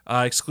be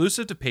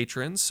exclusive to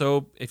patrons.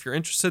 So if you're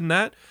interested in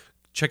that,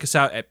 check us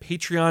out at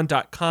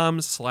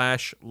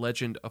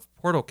patreon.com/Legend of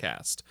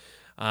Portalcast.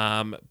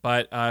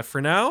 But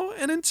for now,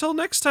 and until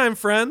next time,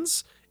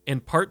 friends,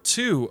 and part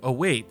 2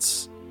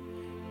 awaits.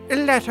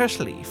 Let us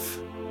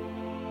leave.